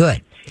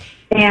 Good.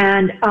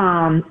 And,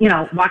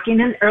 walking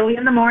in early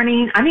in the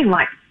morning,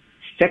 like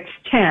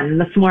 6:10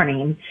 this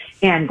morning,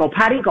 and go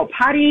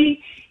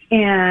potty,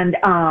 and,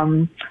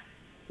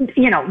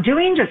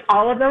 doing just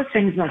all of those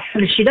things. And as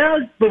soon as she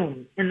does,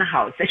 boom, in the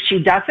house. If she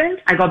doesn't,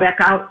 I go back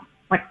out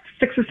like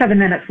 6 or 7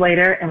 minutes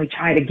later, and we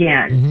try it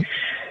again.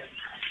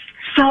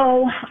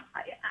 So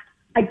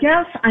I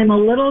guess I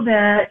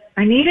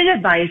needed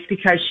advice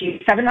because she's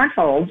 7 months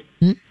old.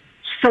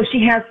 So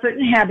she has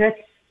certain habits,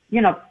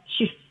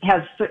 she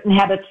has certain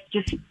habits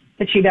just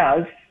that she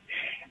does.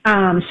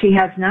 She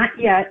has not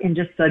yet, in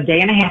just a day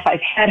and a half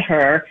I've had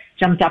her,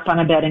 jumped up on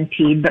a bed and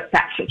peed, but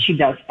that's what she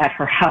does at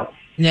her house.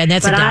 Yeah,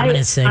 that's a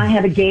dominance thing. I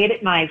have a gate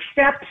at my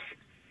steps.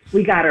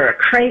 We got her a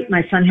crate.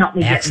 My son helped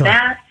me get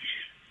that.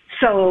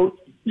 So,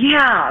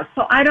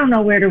 so I don't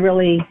know where to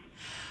really...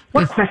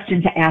 What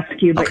question to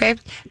ask you? But, okay.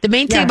 The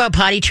main thing about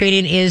potty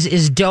training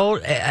is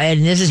don't,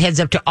 and this is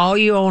heads up to all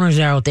you owners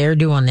out there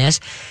doing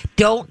this,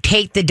 don't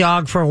take the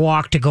dog for a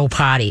walk to go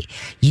potty.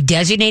 You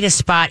designate a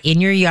spot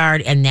in your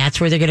yard, and that's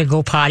where they're going to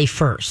go potty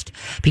first.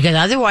 Because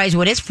otherwise,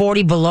 when it's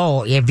 40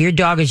 below, if your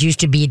dog is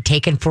used to being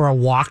taken for a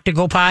walk to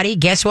go potty,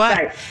 guess what?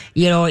 Right.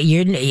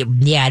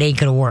 It ain't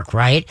going to work,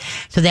 right?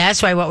 So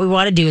that's why what we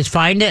want to do is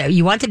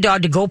you want the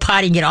dog to go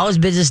potty and get all his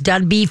business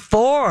done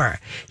before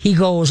he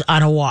goes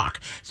on a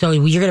walk. So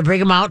you're going to bring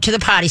him out to the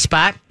potty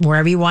spot,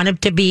 wherever you want him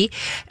to be.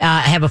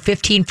 Have a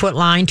 15-foot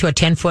line to a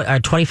 10-foot or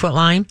 20-foot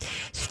line.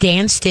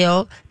 Stand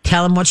still.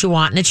 Tell him what you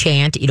want in a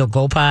chant.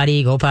 Go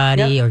potty,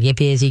 or get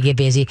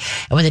busy.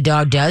 And when the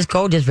dog does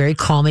go, just very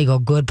calmly go,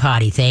 good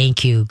potty,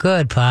 thank you,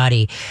 good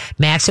potty.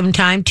 Maximum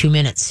time, 2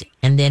 minutes.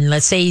 And then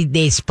let's say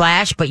they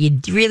splash, but you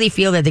really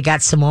feel that they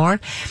got some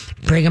more.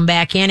 Bring them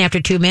back in after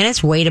 2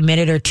 minutes. Wait a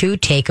minute or two.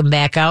 Take them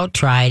back out.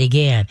 Try it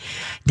again.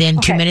 Then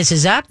 2 minutes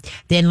is up.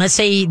 Then let's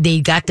say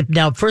they got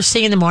now first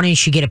thing in the morning, you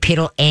should get a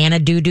piddle and a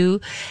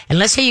doo-doo. And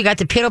let's say you got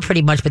the piddle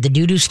pretty much, but the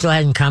doo-doo still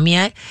hasn't come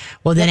yet.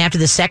 Well, then after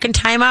the second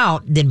time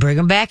out, then bring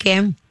them back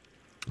in.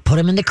 Put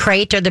them in the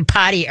crate or the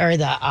potty or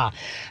the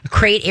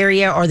crate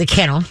area or the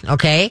kennel.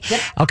 Okay.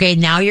 Yep. Okay.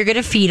 Now you're going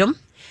to feed them.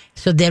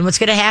 So then what's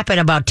going to happen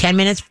about 10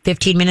 minutes,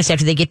 15 minutes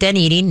after they get done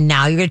eating,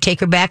 now you're going to take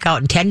her back out.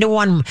 And 10 to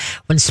 1,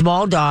 when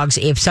small dogs,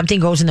 if something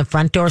goes in the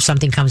front door,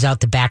 something comes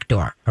out the back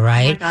door. All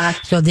right? Oh my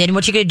gosh. So then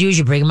what you're going to do is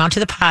you bring them out to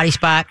the potty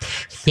spot,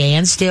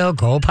 stand still,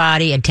 go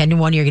potty, and 10 to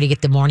 1, you're going to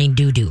get the morning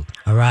doo-doo.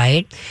 All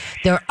right?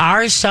 There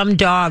are some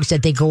dogs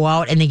that they go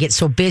out and they get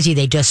so busy,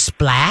 they just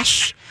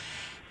splash.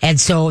 And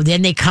so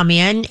then they come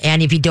in,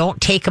 and if you don't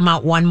take them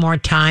out one more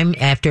time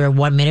after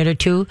 1 minute or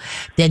two,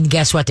 then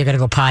guess what? They're going to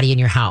go potty in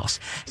your house.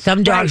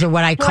 Some dogs are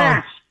what I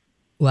call...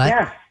 What?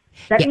 Yes.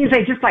 That means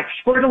they just like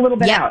squirt a little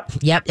bit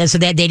out. Yep. And so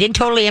they didn't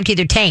totally empty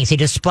their tanks. They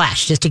just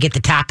splashed just to get the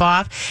top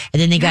off.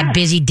 And then they got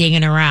busy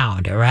dinging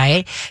around. All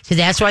right. So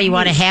that's why you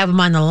want to have them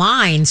on the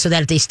line so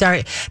that if they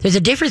start, there's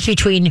a difference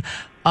between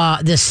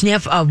the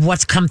sniff of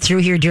what's come through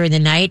here during the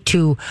night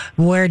to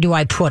where do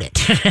I put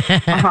it?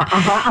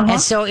 And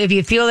so if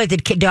you feel like the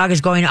dog is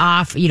going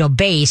off,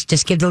 base,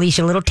 just give the leash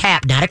a little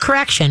tap, not a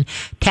correction.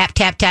 Tap,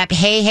 tap, tap.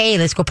 Hey,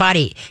 let's go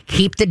potty.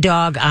 Keep the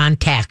dog on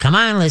task. Come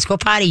on, let's go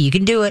potty. You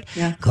can do it.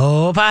 Yeah.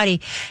 Go potty.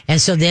 And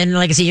so then,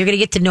 like I said, you're going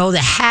to get to know the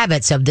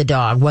habits of the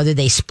dog, whether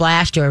they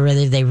splashed or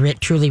whether they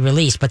truly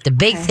released. But the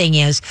big thing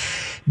is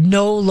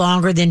no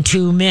longer than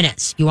 2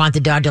 minutes. You want the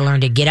dog to learn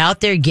to get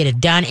out there, get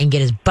it done, and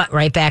get his butt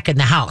right back in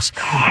the house.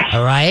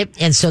 All right.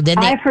 And so then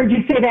I've heard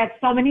you say that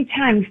so many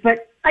times,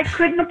 but I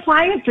couldn't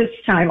apply it this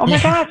time. Oh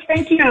my gosh,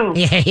 thank you.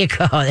 There you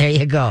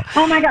go.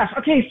 Oh my gosh.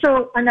 Okay,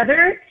 so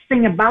another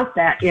thing about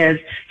that is,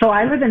 so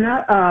I live in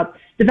a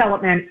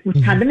development with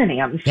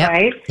condominiums,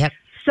 right? Yep.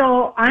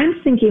 So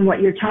I'm thinking what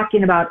you're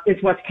talking about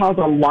is what's called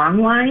a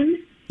long line.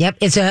 Yep,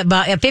 it's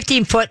about a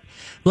 15-foot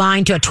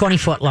line to a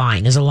 20-foot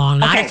line is a long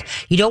line. Okay.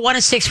 You don't want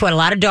a 6-foot. A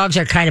lot of dogs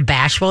are kind of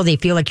bashful. They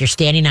feel like you're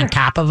standing on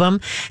top of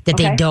them, that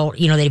they don't,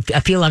 they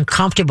feel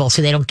uncomfortable,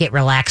 so they don't get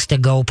relaxed to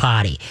go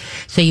potty.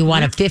 So you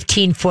want a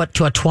 15-foot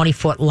to a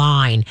 20-foot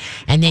line,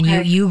 and then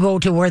you go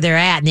to where they're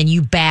at, and then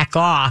you back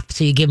off,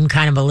 so you give them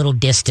kind of a little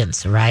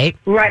distance, right?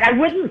 Right. I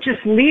wouldn't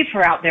just leave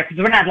her out there, because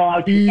we're not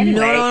allowed to anyway,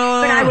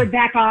 but I would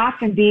back off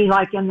and be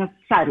like in the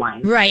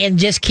sideline. Right, and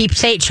just keep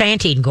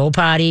chanting, go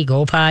potty,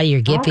 or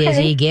get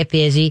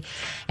busy.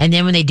 And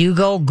then when they do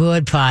go,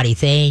 good potty,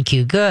 thank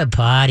you, good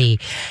potty.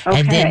 Okay.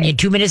 And then your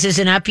 2 minutes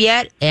isn't up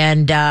yet,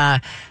 and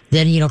then,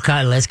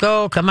 let's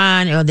go, come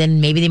on. Then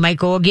maybe they might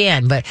go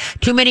again. But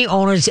too many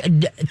owners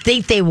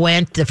think they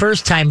went the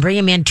first time, bring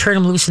them in, turn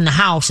them loose in the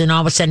house, and all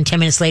of a sudden 10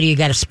 minutes later you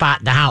got a spot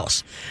in the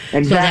house.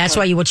 Exactly. So that's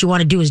why what you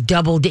want to do is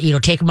double,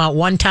 take them out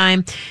one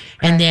time,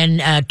 and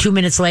then 2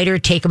 minutes later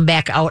take them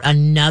back out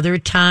another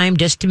time,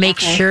 just to make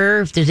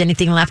sure if there's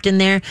anything left in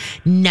there.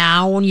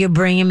 Now when you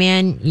bring them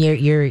in,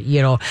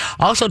 you're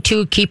also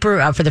to keep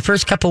her for the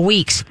first couple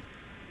weeks.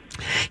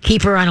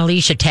 Keep her on a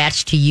leash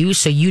attached to you,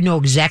 so you know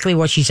exactly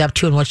what she's up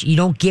to, and you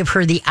don't give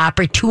her the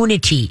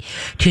opportunity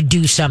to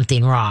do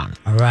something wrong.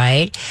 All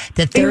right.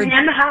 The third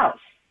in the house.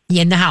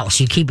 In the house.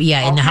 You keep,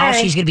 in the house,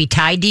 she's going to be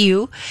tied to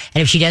you.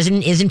 And if she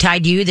isn't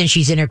tied to you, then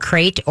she's in her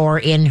crate or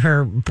in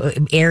her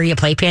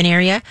playpen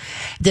area.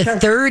 The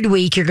third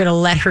week, you're going to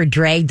let her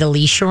drag the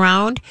leash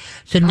around.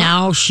 So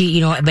now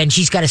but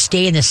she's got to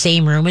stay in the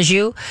same room as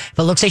you. If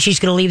it looks like she's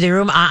going to leave the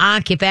room,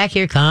 get back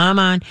here. Come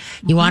on.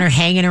 You want her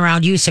hanging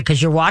around you,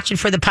 because you're watching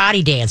for the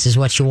potty dance is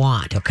what you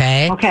want.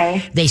 Okay.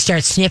 Okay. They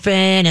start sniffing,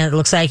 and it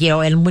looks like,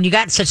 and when you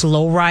got such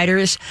low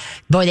riders,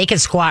 boy, they can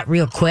squat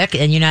real quick,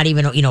 and you're not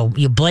even,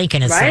 you blink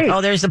and it's like, oh,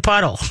 there's the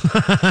puddle.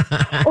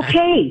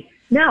 Okay.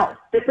 Now,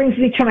 that brings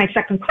me to my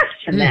second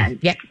question then.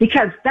 Yeah.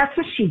 Because that's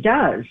what she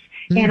does.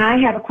 And I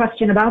have a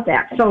question about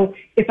that. So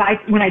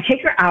when I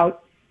take her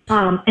out,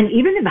 and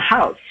even in the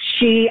house,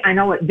 I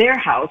know at their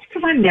house,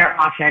 because I'm there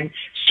often,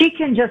 she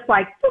can just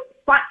like,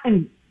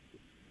 and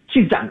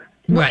she's done it.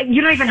 Right.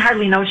 You don't even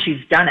hardly know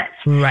she's done it.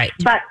 Right.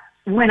 But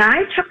when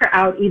I took her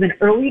out even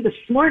early this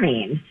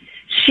morning,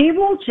 she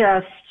will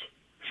just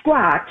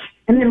squat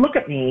and then look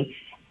at me.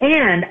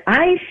 And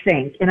I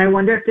think, and I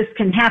wonder if this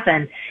can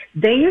happen,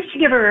 they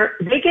gave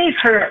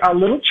her a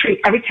little treat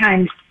every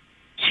time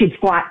she'd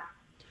squat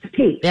to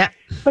pee. Yep.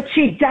 But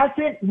she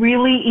doesn't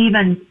really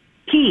even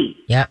pee.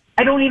 Yep.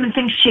 I don't even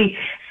think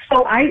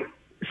so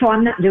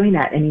I'm not doing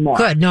that anymore.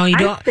 Good. No, you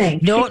don't. I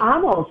think she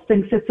almost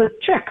thinks it's a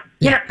trick.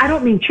 Yeah. I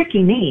don't mean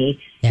tricking me.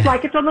 Yeah. It's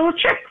like it's a little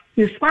trick.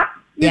 You squat,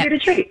 you get a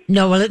treat.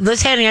 No, well,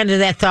 let's hang on to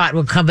that thought.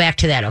 We'll come back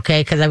to that, okay?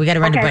 Because we got to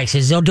run to breaks.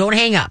 So don't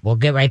hang up. We'll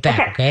get right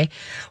back, okay?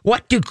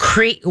 What do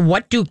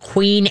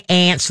queen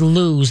ants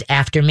lose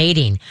after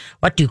mating?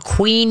 What do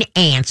queen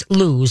ants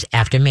lose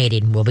after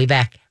mating? We'll be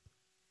back.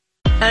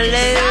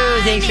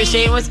 Hello. Thanks for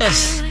staying with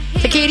us.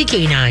 The Katie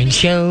K9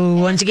 Show.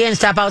 Once again,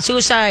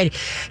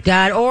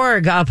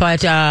 stopoutsuicide.org up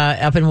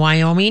in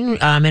Wyoming,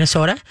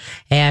 Minnesota,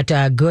 at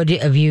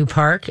Goodview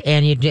Park.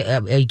 And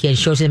it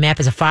shows you the map.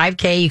 It's a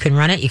 5K. You can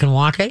run it. You can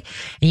walk it.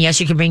 And yes,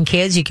 you can bring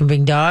kids. You can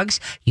bring dogs.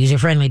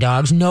 User-friendly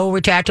dogs. No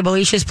retractable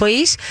leashes,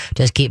 please.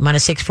 Just keep them on a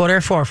 6-foot or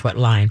 4-foot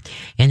line.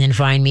 And then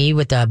find me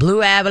with the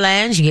Blue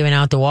Avalanche, giving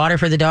out the water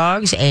for the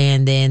dogs,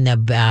 and then the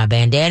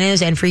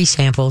bandanas and free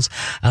samples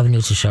of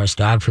Nutrisource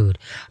dog food.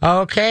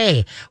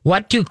 Okay.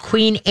 What do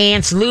queen ants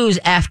lose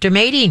after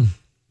mating?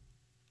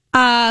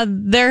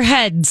 Their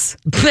heads.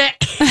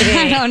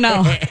 I don't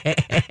know.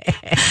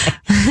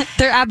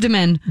 Their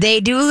abdomen. They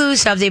do lose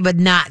something, but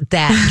not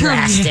that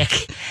drastic.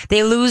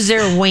 They lose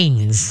their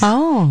wings.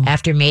 Oh.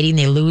 After mating,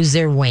 they lose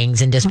their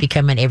wings and just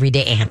become an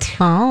everyday ant.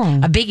 Oh.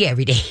 A big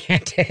everyday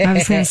ant. I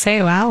was going to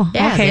say, wow.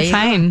 Yeah, okay,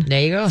 fine.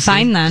 There you go.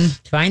 Fine then.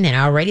 Fine then.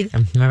 Alrighty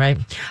then. All right.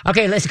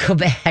 Okay, let's go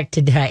back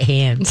to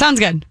Diane. Sounds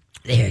good.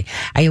 There.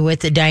 Are you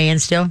with Diane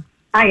still?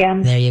 I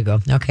am. There you go.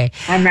 Okay.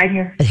 I'm right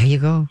here. There you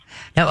go.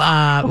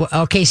 Now,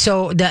 okay,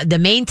 so the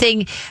main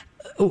thing,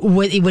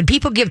 when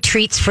people give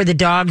treats for the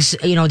dogs,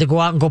 to go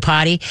out and go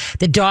potty,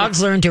 the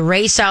dogs learn to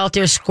race out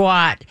there,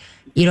 squat,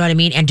 you know what I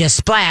mean, and just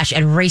splash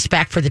and race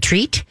back for the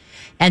treat.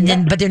 And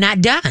then, but they're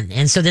not done.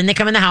 And so then they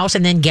come in the house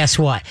and then guess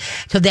what?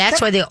 So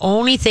that's why the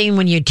only thing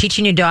when you're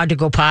teaching your dog to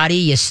go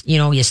potty,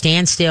 you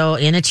stand still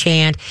in a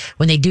chant.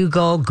 When they do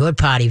go, good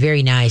potty.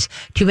 Very nice.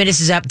 2 minutes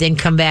is up, then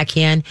come back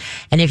in.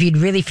 And if you'd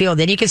really feel,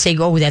 then you can say,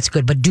 oh, that's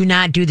good. But do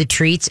not do the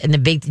treats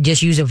and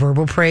just use a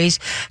verbal praise.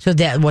 So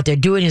that what they're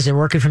doing is they're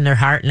working from their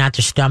heart, not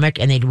their stomach.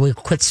 And they will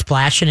quit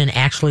splashing and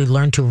actually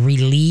learn to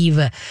relieve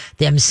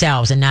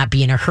themselves and not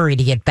be in a hurry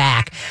to get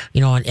back,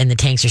 and the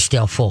tanks are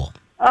still full.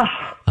 Oh,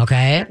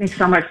 okay. That makes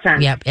so much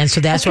sense. Yep. And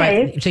so that's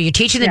why. So you're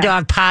teaching the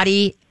dog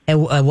potty,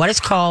 what it's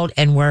called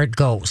and where it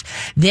goes.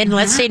 Then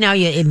let's say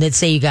let's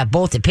say you got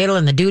both the piddle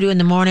and the doo-doo in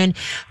the morning.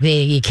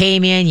 You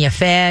came in, you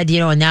fed,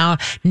 and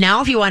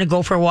now if you want to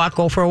go for a walk,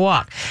 go for a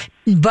walk.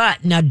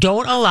 But now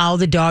don't allow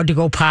the dog to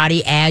go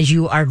potty as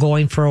you are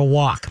going for a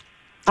walk.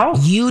 Oh.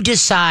 You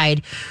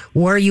decide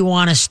where you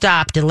want to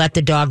stop to let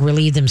the dog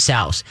relieve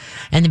themselves.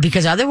 And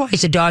because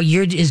otherwise the dog,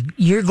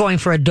 you're going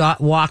for a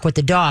walk with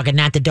the dog and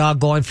not the dog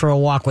going for a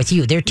walk with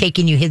you. They're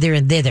taking you hither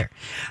and thither.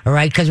 All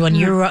right. Because when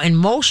you're in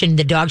motion,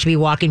 the dog should be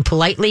walking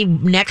politely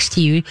next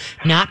to you,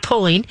 not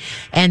pulling.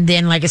 And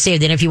then, like I say,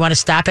 then if you want to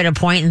stop at a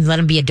point and let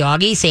them be a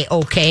doggy, say,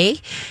 okay,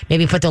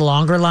 maybe put the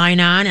longer line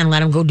on and let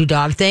them go do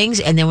dog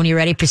things. And then when you're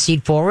ready,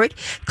 proceed forward,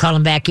 call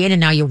them back in.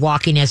 And now you're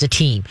walking as a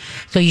team.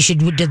 So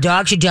the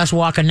dog should just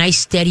walk a nice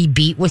steady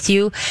beat with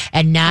you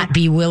and not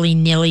be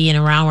willy-nilly and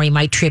around where he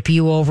might trip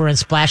you over and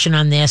splashing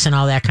on this and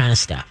all that kind of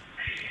stuff.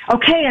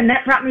 Okay, and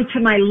that brought me to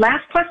my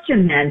last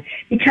question then,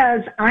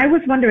 because I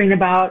was wondering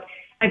about,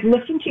 I've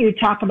listened to you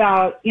talk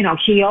about,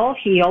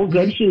 heel,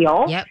 good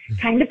heel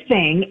kind of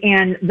thing,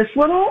 and this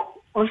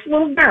little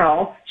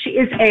girl,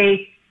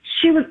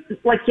 she was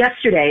like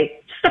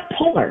yesterday, just a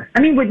puller. I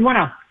mean, would want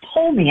to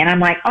pull me, and I'm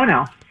like, oh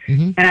no.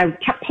 Mm-hmm. And I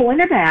kept pulling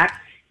her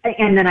back,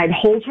 and then I'd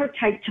hold her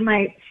tight to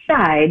my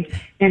side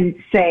and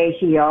say,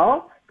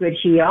 heel, good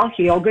heel,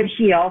 good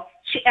heel.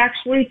 She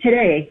actually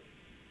today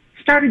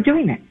started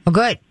doing it. Oh,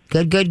 good.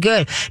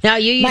 Now, are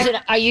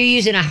you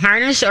using a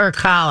harness or a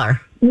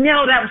collar?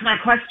 No, that was my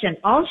question.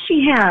 All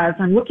she has,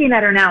 I'm looking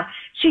at her now,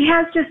 she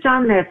has just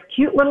on this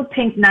cute little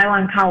pink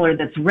nylon collar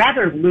that's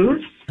rather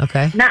loose.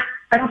 Okay.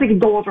 I don't think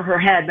it'd go over her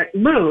head, but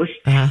loose.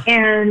 Uh-huh.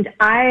 And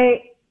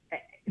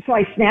so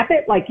I snap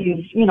it like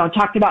you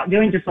talked about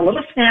doing, just a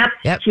little snap,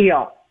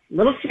 heel.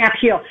 Little snap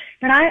heel.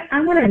 But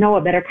I want to know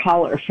a better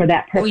collar for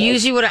that purpose. Well,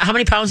 usually, how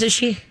many pounds is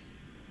she?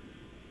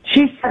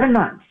 She's 7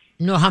 months.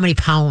 No, how many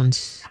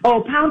pounds?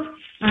 Oh, pounds?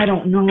 I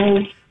don't know.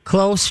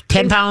 Close?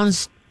 10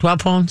 pounds? 12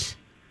 pounds?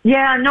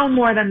 Yeah, no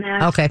more than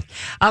that.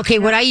 Okay.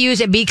 What I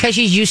use, because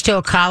she's used to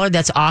a collar,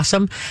 that's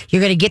awesome.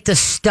 You're going to get the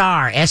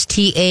Star,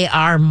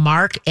 STAR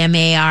Mark,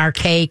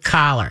 MARK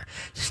collar.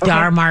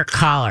 Star Mark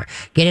collar.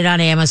 Get it on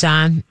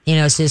Amazon.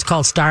 It's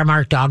called Star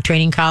Mark Dog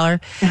Training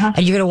Collar. Uh-huh.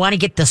 And you're going to want to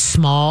get the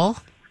small.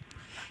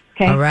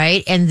 Okay. All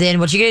right. And then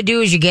what you're going to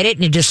do is you get it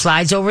and it just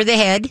slides over the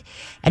head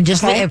and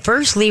just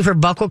first leave her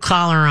buckle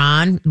collar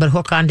on, but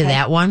hook onto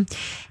that one.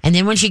 And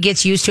then when she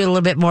gets used to it a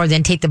little bit more,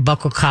 then take the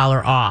buckle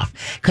collar off.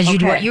 Because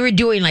what you were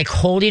doing, like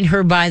holding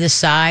her by the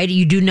side,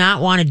 you do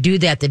not want to do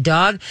that. The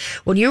dog,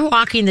 when you're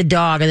walking the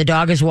dog and the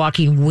dog is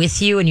walking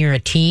with you and you're a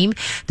team,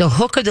 the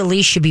hook of the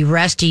leash should be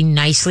resting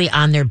nicely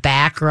on their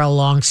back or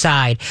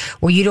alongside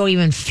where you don't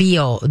even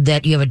feel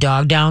that you have a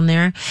dog down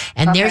there.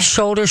 And their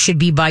shoulder should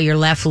be by your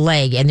left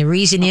leg. And the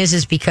reason is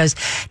because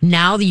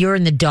now you're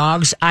in the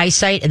dog's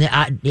eyesight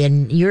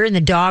and you're in the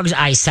dog's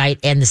eyesight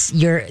and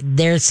you're in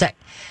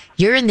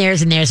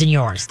theirs and theirs and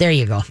yours. There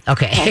you go.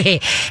 Okay.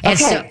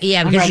 So,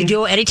 because you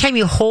do, anytime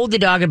you hold the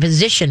dog in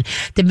position,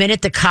 the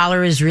minute the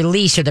collar is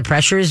released or the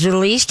pressure is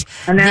released,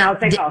 and then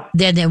out they go.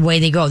 Then away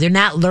they go. They're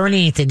not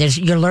learning anything.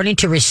 You're learning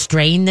to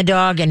restrain the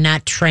dog and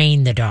not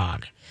train the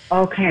dog.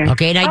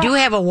 Okay. And I do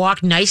have a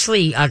Walk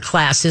Nicely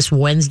class this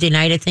Wednesday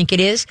night, I think it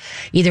is.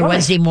 Either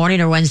Wednesday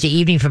morning or Wednesday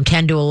evening from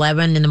 10 to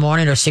 11 in the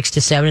morning or 6 to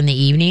 7 in the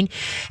evening.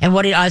 And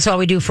that's all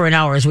we do for an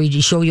hour is we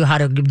show you how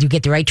to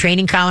get the right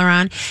training collar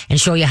on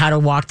and show you how to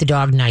walk the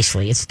dog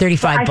nicely. It's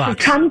 $35. I should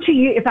come to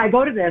you, if I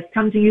go to this,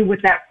 come to you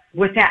with that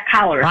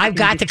collar. Well, I've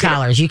got the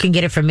collars. You can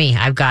get it from me.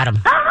 I've got them.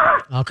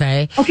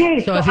 Okay. Okay.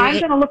 So I'm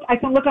going to look, I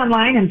can look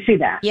online and see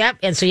that. Yep.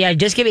 And so,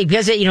 just give me,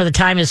 because the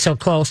time is so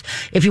close.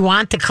 If you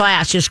want the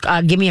class, just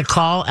give me a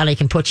call and I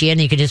can put you in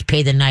and you can just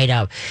pay the night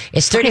out.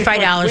 It's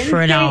 $35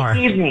 for an hour.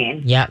 Wednesday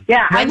evening. Yep.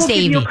 Yeah. Wednesday I will give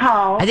evening. You a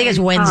call. I think it's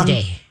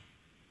Wednesday.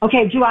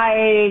 Okay. Do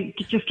I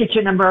just get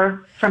your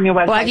number from your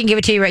website? Well, I can give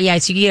it to you right. Yeah.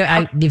 So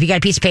if you got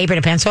a piece of paper and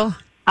a pencil.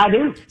 I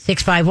do.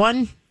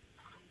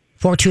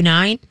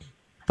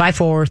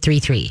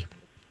 651-429-5433.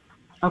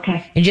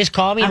 Okay. And just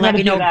call me and let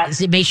me know.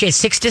 Make sure it's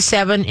 6 to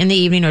 7 in the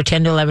evening or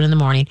 10 to 11 in the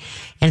morning.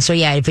 And so,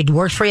 yeah, if it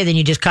works for you, then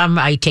you just come.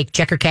 I take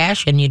check or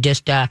cash, and you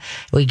just and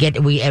when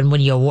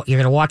you're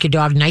going to walk your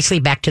dog nicely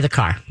back to the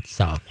car.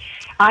 So,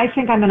 I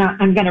think I'm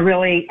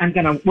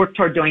gonna work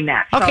toward doing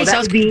that. Okay, so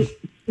that would be.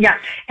 Yeah.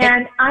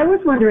 And I was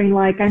wondering,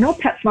 I know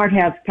PetSmart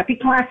has puppy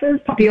classes,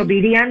 puppy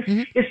obedience.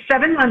 Mm-hmm. Is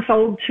 7 months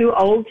old too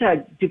old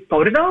to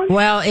go to those?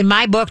 Well, in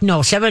my book,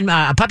 no.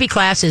 A puppy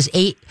class is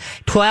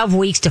 12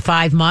 weeks to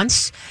 5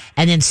 months.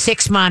 And then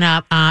 6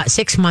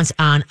 months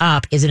on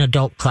up is an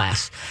adult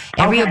class.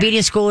 Every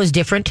obedience school is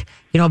different,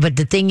 but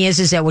the thing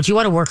is that what you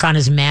want to work on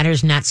is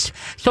manners, not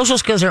social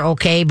skills are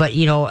okay. But,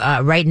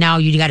 right now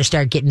you got to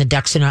start getting the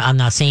ducks on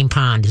the same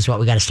pond is what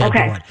we got to start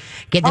doing.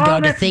 Get the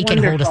dog to think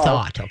and hold a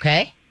thought.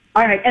 Okay.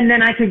 All right, and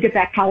then I could get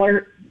that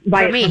collar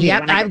by me.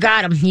 Yep, I've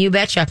got them. You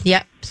betcha.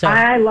 Yep. So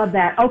I love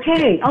that.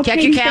 Okay.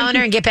 Check your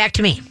calendar and get back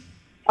to me.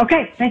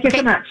 Okay. Thank you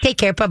so much. Take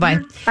care. Bye-bye.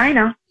 Bye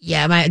now.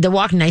 Yeah, the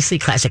Walk Nicely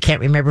class, I can't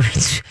remember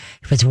if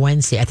it's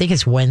Wednesday. I think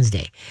it's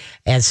Wednesday.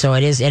 And so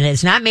it is, and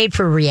it's not made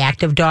for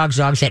reactive dogs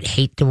that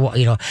hate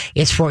to,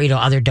 it's for,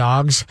 other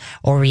dogs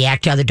or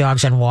react to other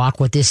dogs on walk.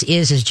 What this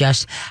is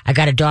just, I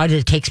got a dog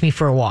that takes me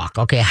for a walk.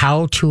 Okay.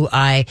 How do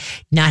I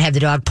not have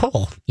the dog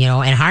pull,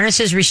 and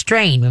harnesses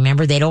restrain.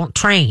 Remember, they don't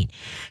train.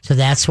 So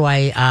that's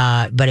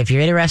why, but if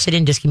you're interested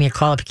in, just give me a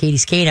call up at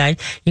Katie's Canine.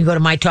 You can go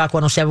to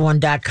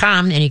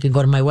mytalk1071.com and you can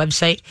go to my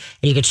website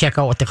and you can check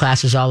out what the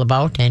class is all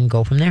about and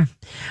go from there.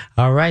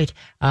 All right.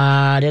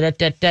 I was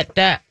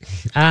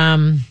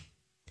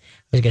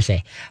going to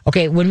say,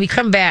 okay, when we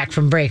come back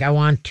from break, I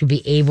want to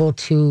be able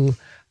to,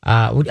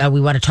 we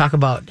want to talk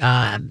about,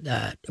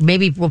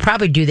 maybe we'll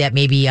probably do that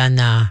maybe on,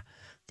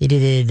 they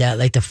did it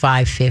like the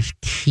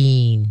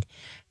 5:15,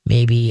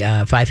 maybe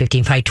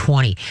 5:15,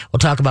 5:20. We'll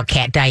talk about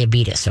cat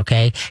diabetes,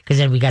 okay? Because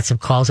then we got some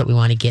calls that we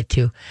want to get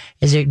to.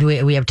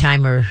 Do we have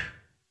time or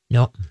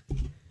nope?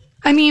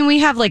 I mean, we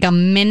have like a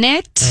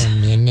minute.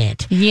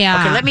 Yeah.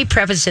 Okay, let me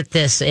preface it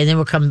this, and then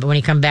when we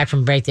come back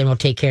from break, then we'll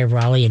take care of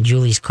Raleigh and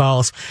Julie's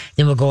calls.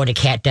 Then we'll go into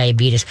cat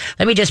diabetes.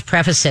 Let me just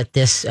preface it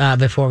this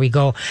before we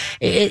go.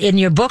 In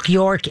your book,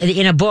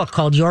 in a book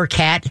called Your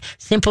Cat: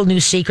 Simple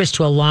New Secrets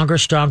to a Longer,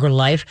 Stronger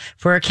Life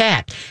for a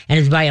Cat, and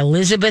it's by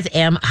Elizabeth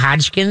M.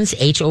 Hodgkins,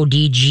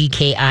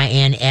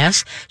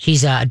 Hodgkins.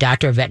 She's a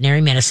doctor of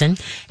veterinary medicine,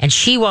 and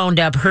she wound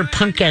up, her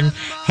pumpkin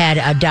had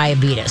a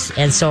diabetes,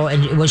 and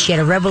when she had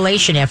a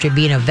revelation after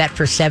being a vet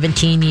for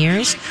 17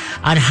 years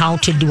on how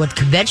to do what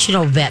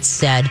conventional vets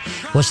said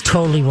was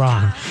totally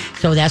wrong.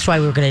 So that's why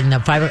we're going to,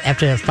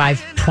 after the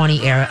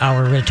 5:20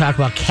 hour, we're going to talk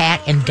about cat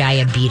and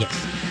diabetes.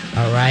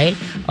 All right.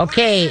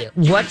 Okay.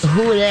 What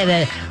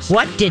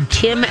did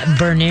Tim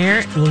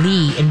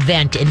Berners-Lee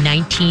invent in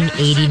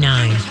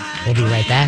 1989? We'll be right back.